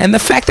 And the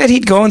fact that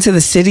he'd go into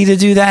the city to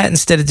do that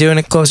instead of doing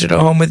it closer to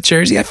home with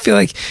Jersey, I feel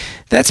like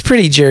that's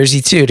pretty Jersey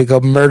too. To go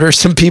murder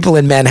some people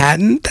in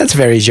Manhattan, that's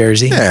very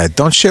Jersey. Yeah,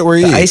 don't shit where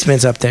you The eat.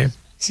 Iceman's up there.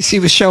 He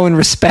was showing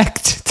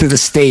respect to the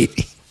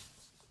state.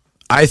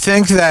 I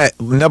think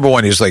that number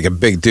one, he's like a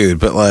big dude,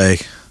 but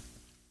like,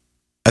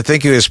 I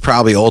think he was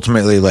probably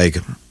ultimately like,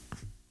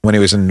 when he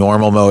was in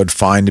normal mode,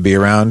 fine to be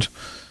around.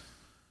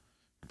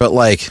 But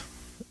like,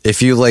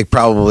 if you like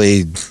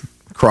probably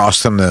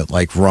crossed him the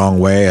like wrong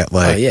way at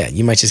like Oh yeah,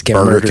 you might just get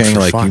Burger murdered King, for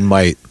like fun.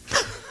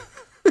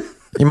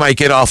 you might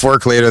get off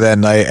work later that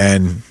night,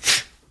 and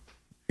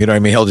you know what I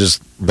mean. He'll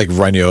just like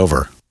run you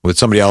over with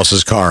somebody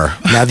else's car.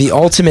 Now the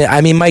ultimate,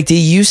 I mean, Mike D,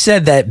 you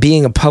said that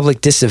being a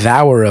public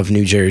disavower of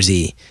New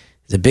Jersey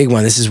is a big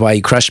one. This is why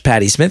you crushed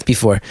Patti Smith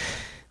before.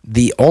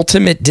 The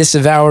ultimate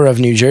disavower of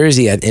New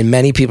Jersey, in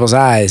many people's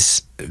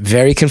eyes,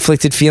 very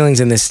conflicted feelings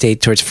in this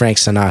state towards Frank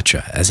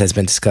Sinatra, as has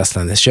been discussed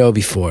on the show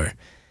before.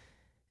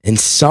 In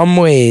some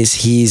ways,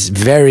 he's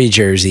very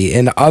Jersey.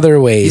 In other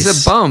ways,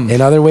 He's a bum. In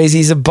other ways,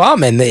 he's a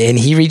bum, and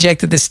he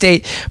rejected the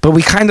state. But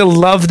we kind of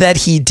love that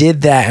he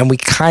did that, and we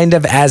kind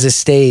of, as a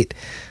state,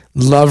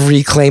 love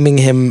reclaiming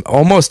him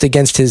almost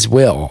against his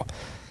will.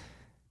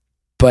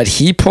 But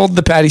he pulled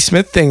the Patti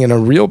Smith thing in a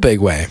real big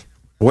way.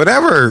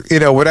 Whatever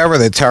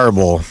the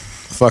terrible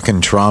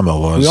fucking trauma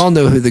was. We all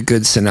know who the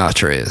good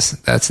Sinatra is.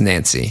 That's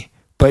Nancy.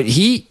 But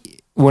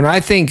when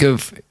I think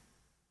of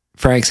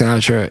Frank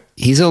Sinatra,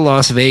 he's a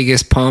Las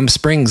Vegas, Palm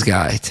Springs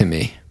guy to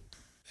me.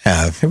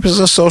 Yeah, he was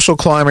a social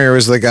climber. He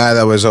was the guy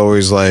that was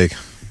always like,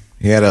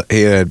 he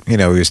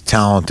was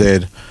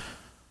talented.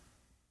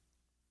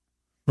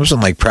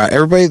 Wasn't like proud.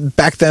 Everybody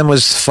back then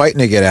was fighting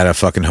to get out of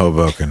fucking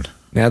Hoboken.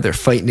 Now they're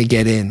fighting to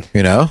get in.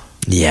 You know,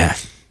 Yeah.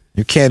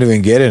 you can't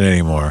even get in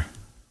anymore.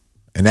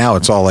 And now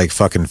it's all like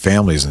fucking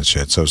families and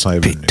shit. So it's not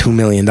even. $2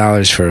 million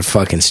for a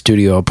fucking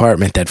studio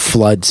apartment that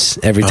floods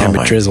every time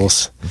my- it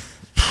drizzles.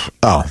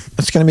 Oh,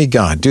 it's gonna be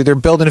gone, dude. They're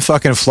building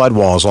fucking flood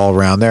walls all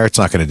around there. It's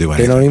not gonna do They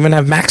anything. don't even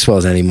have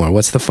Maxwell's anymore.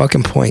 What's the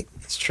fucking point?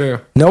 It's true.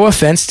 No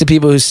offense to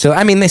people who still,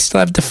 I mean, they still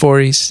have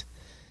DeFories.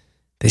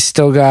 They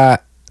still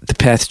got the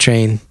Peth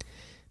train.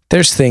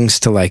 There's things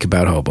to like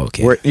about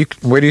Hoboken.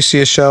 Where do you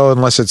see a show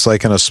unless it's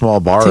like in a small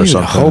bar or Dude,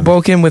 something?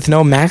 Hoboken with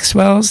no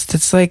Maxwell's?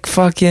 That's like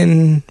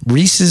fucking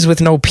Reese's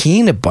with no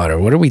peanut butter.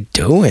 What are we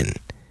doing?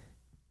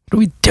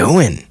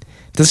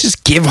 Let's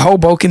just give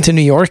Hoboken to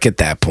New York at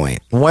that point.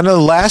 One of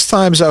the last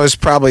times I was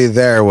probably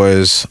there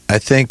was, I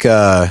think,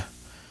 Glenn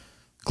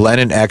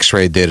and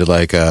X-Ray did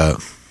like a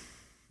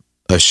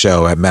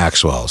show at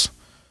Maxwell's.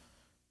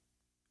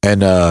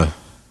 And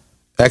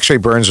X-Ray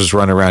Burns was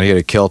running around. He had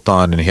a kilt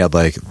on, and he had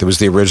like, there was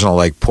the original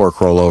like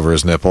pork roll over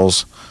his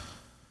nipples.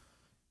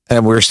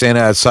 And we were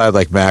standing outside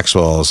like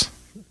Maxwell's,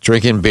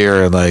 drinking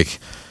beer, and like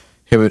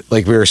him,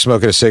 like we were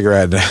smoking a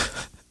cigarette.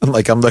 And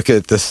like I'm looking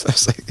at this, I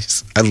was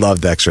like, I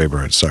loved X-Ray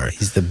Burns. Sorry,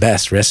 He's the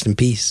best. Rest in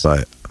peace.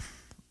 but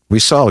we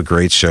saw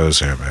great shows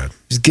here, man. It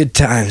was good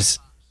times.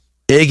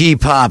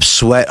 Iggy Pop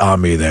sweat on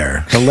me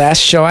there. The last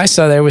show I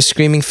saw there was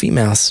Screaming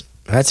Females.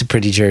 That's a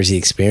pretty Jersey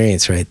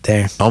experience right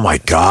there. Oh my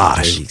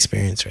gosh. Jersey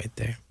experience right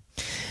there.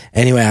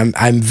 Anyway,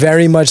 I'm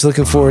very much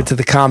looking forward to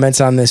the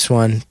comments on this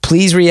one.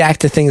 Please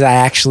react to things I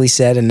actually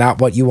said and not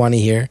what you want to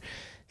hear.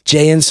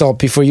 Jay Insult,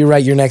 before you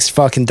write your next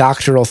fucking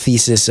doctoral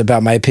thesis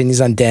about my opinions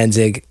on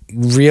Danzig,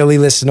 really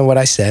listen to what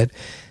I said.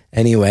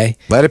 Anyway,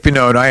 Let it be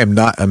known, I am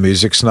not a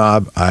music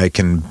snob. I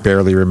can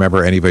barely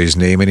remember anybody's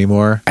name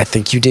anymore. I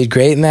think you did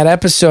great in that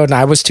episode, and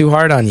I was too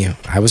hard on you.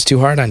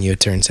 It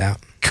turns out.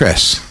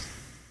 Chris,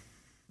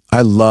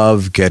 I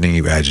love getting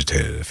you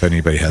agitated, if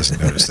anybody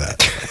hasn't noticed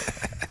that.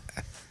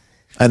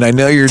 And I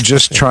know you're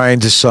just trying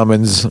to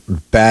summons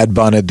Bad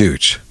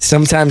Bonaduce.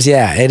 Sometimes,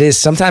 yeah, it is.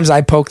 Sometimes I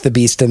poke the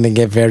beast and then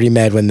get very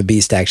mad when the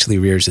beast actually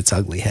rears its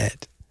ugly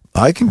head.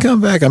 I can come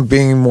back. I'm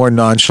being more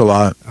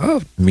nonchalant.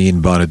 Oh.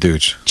 Mean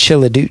Bonaduce.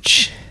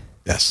 Chilladooch.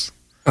 Yes.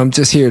 I'm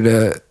just here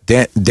to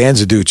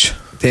Danzaduce.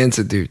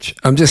 Danzaduce.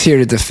 I'm just here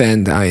to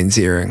defend Ian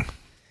Ziering.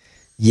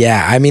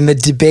 Yeah, I mean, the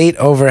debate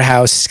over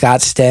how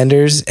Scott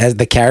Standers, as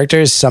the character,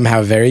 is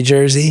somehow very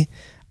Jersey.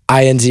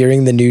 Ian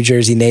Ziering, the New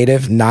Jersey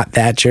native, not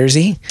that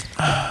Jersey.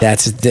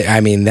 That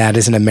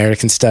is an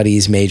American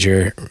Studies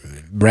major.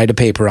 Write a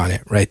paper on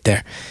it right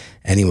there.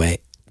 Anyway,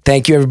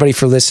 thank you everybody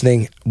for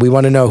listening. We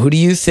want to know, who do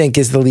you think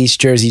is the least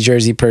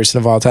Jersey person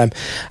of all time?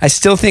 I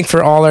still think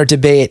for all our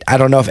debate, I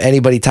don't know if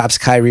anybody tops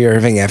Kyrie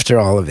Irving after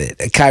all of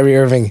it. Kyrie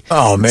Irving.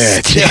 Oh,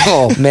 man.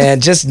 Still,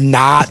 man, just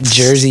not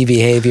Jersey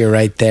behavior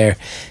right there.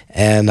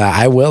 And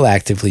I will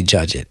actively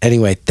judge it.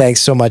 Anyway, thanks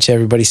so much,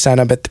 everybody. Sign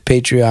up at the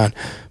Patreon.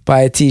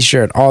 Buy a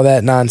t-shirt. All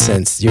that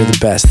nonsense. You're the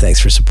best. Thanks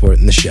for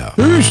supporting the show.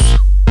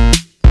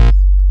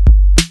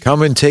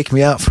 Come and take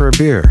me out for a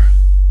beer.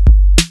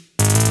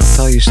 I'll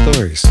tell you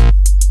stories.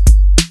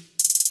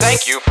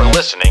 Thank you for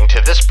listening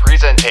to this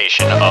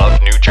presentation of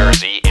New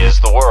Jersey is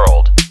the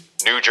World.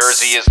 New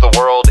Jersey is the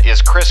World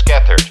is Chris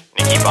Gethard,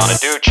 Nikki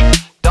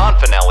Bonaduce, Don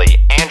Finelli,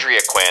 Andrea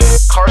Quinn,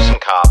 Carson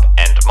Kopp,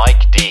 and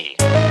Mike D.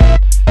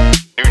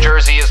 New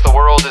Jersey is the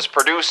World is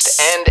produced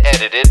and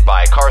edited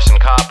by Carson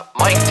Kopp,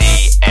 Mike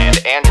D,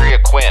 and Andrea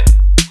Quinn.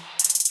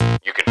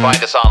 You can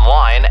find us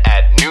online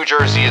at New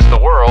Jersey is the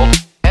World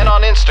and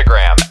on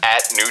Instagram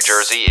at New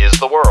Jersey is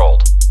the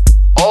World.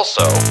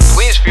 Also,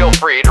 please feel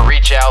free to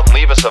reach out and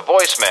leave us a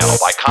voicemail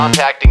by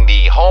contacting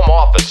the home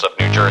office of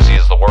New Jersey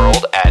is the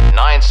World at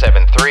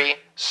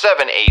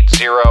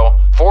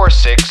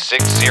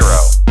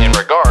 973-780-4660 in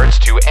regards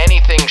to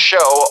anything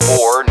show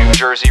or New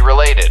Jersey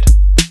related.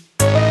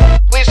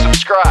 Please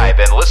subscribe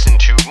and listen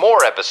to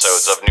more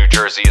episodes of New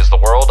Jersey is the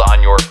World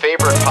on your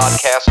favorite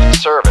podcast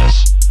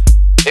service.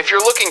 If you're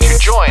looking to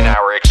join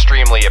our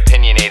extremely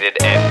opinionated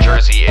and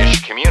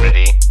Jersey-ish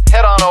community,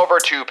 head on over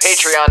to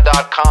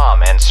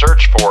patreon.com and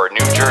search for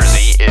New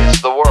Jersey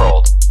is the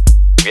World.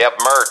 We have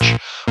merch,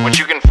 which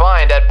you can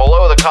find at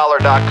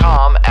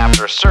belowthecollar.com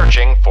after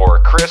searching for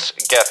Chris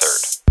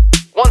Gethard.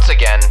 Once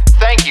again,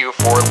 thank you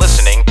for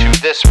listening to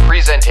this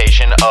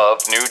presentation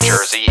of New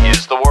Jersey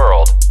is the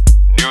World.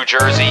 New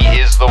Jersey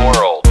is the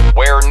World,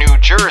 where New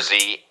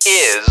Jersey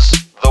is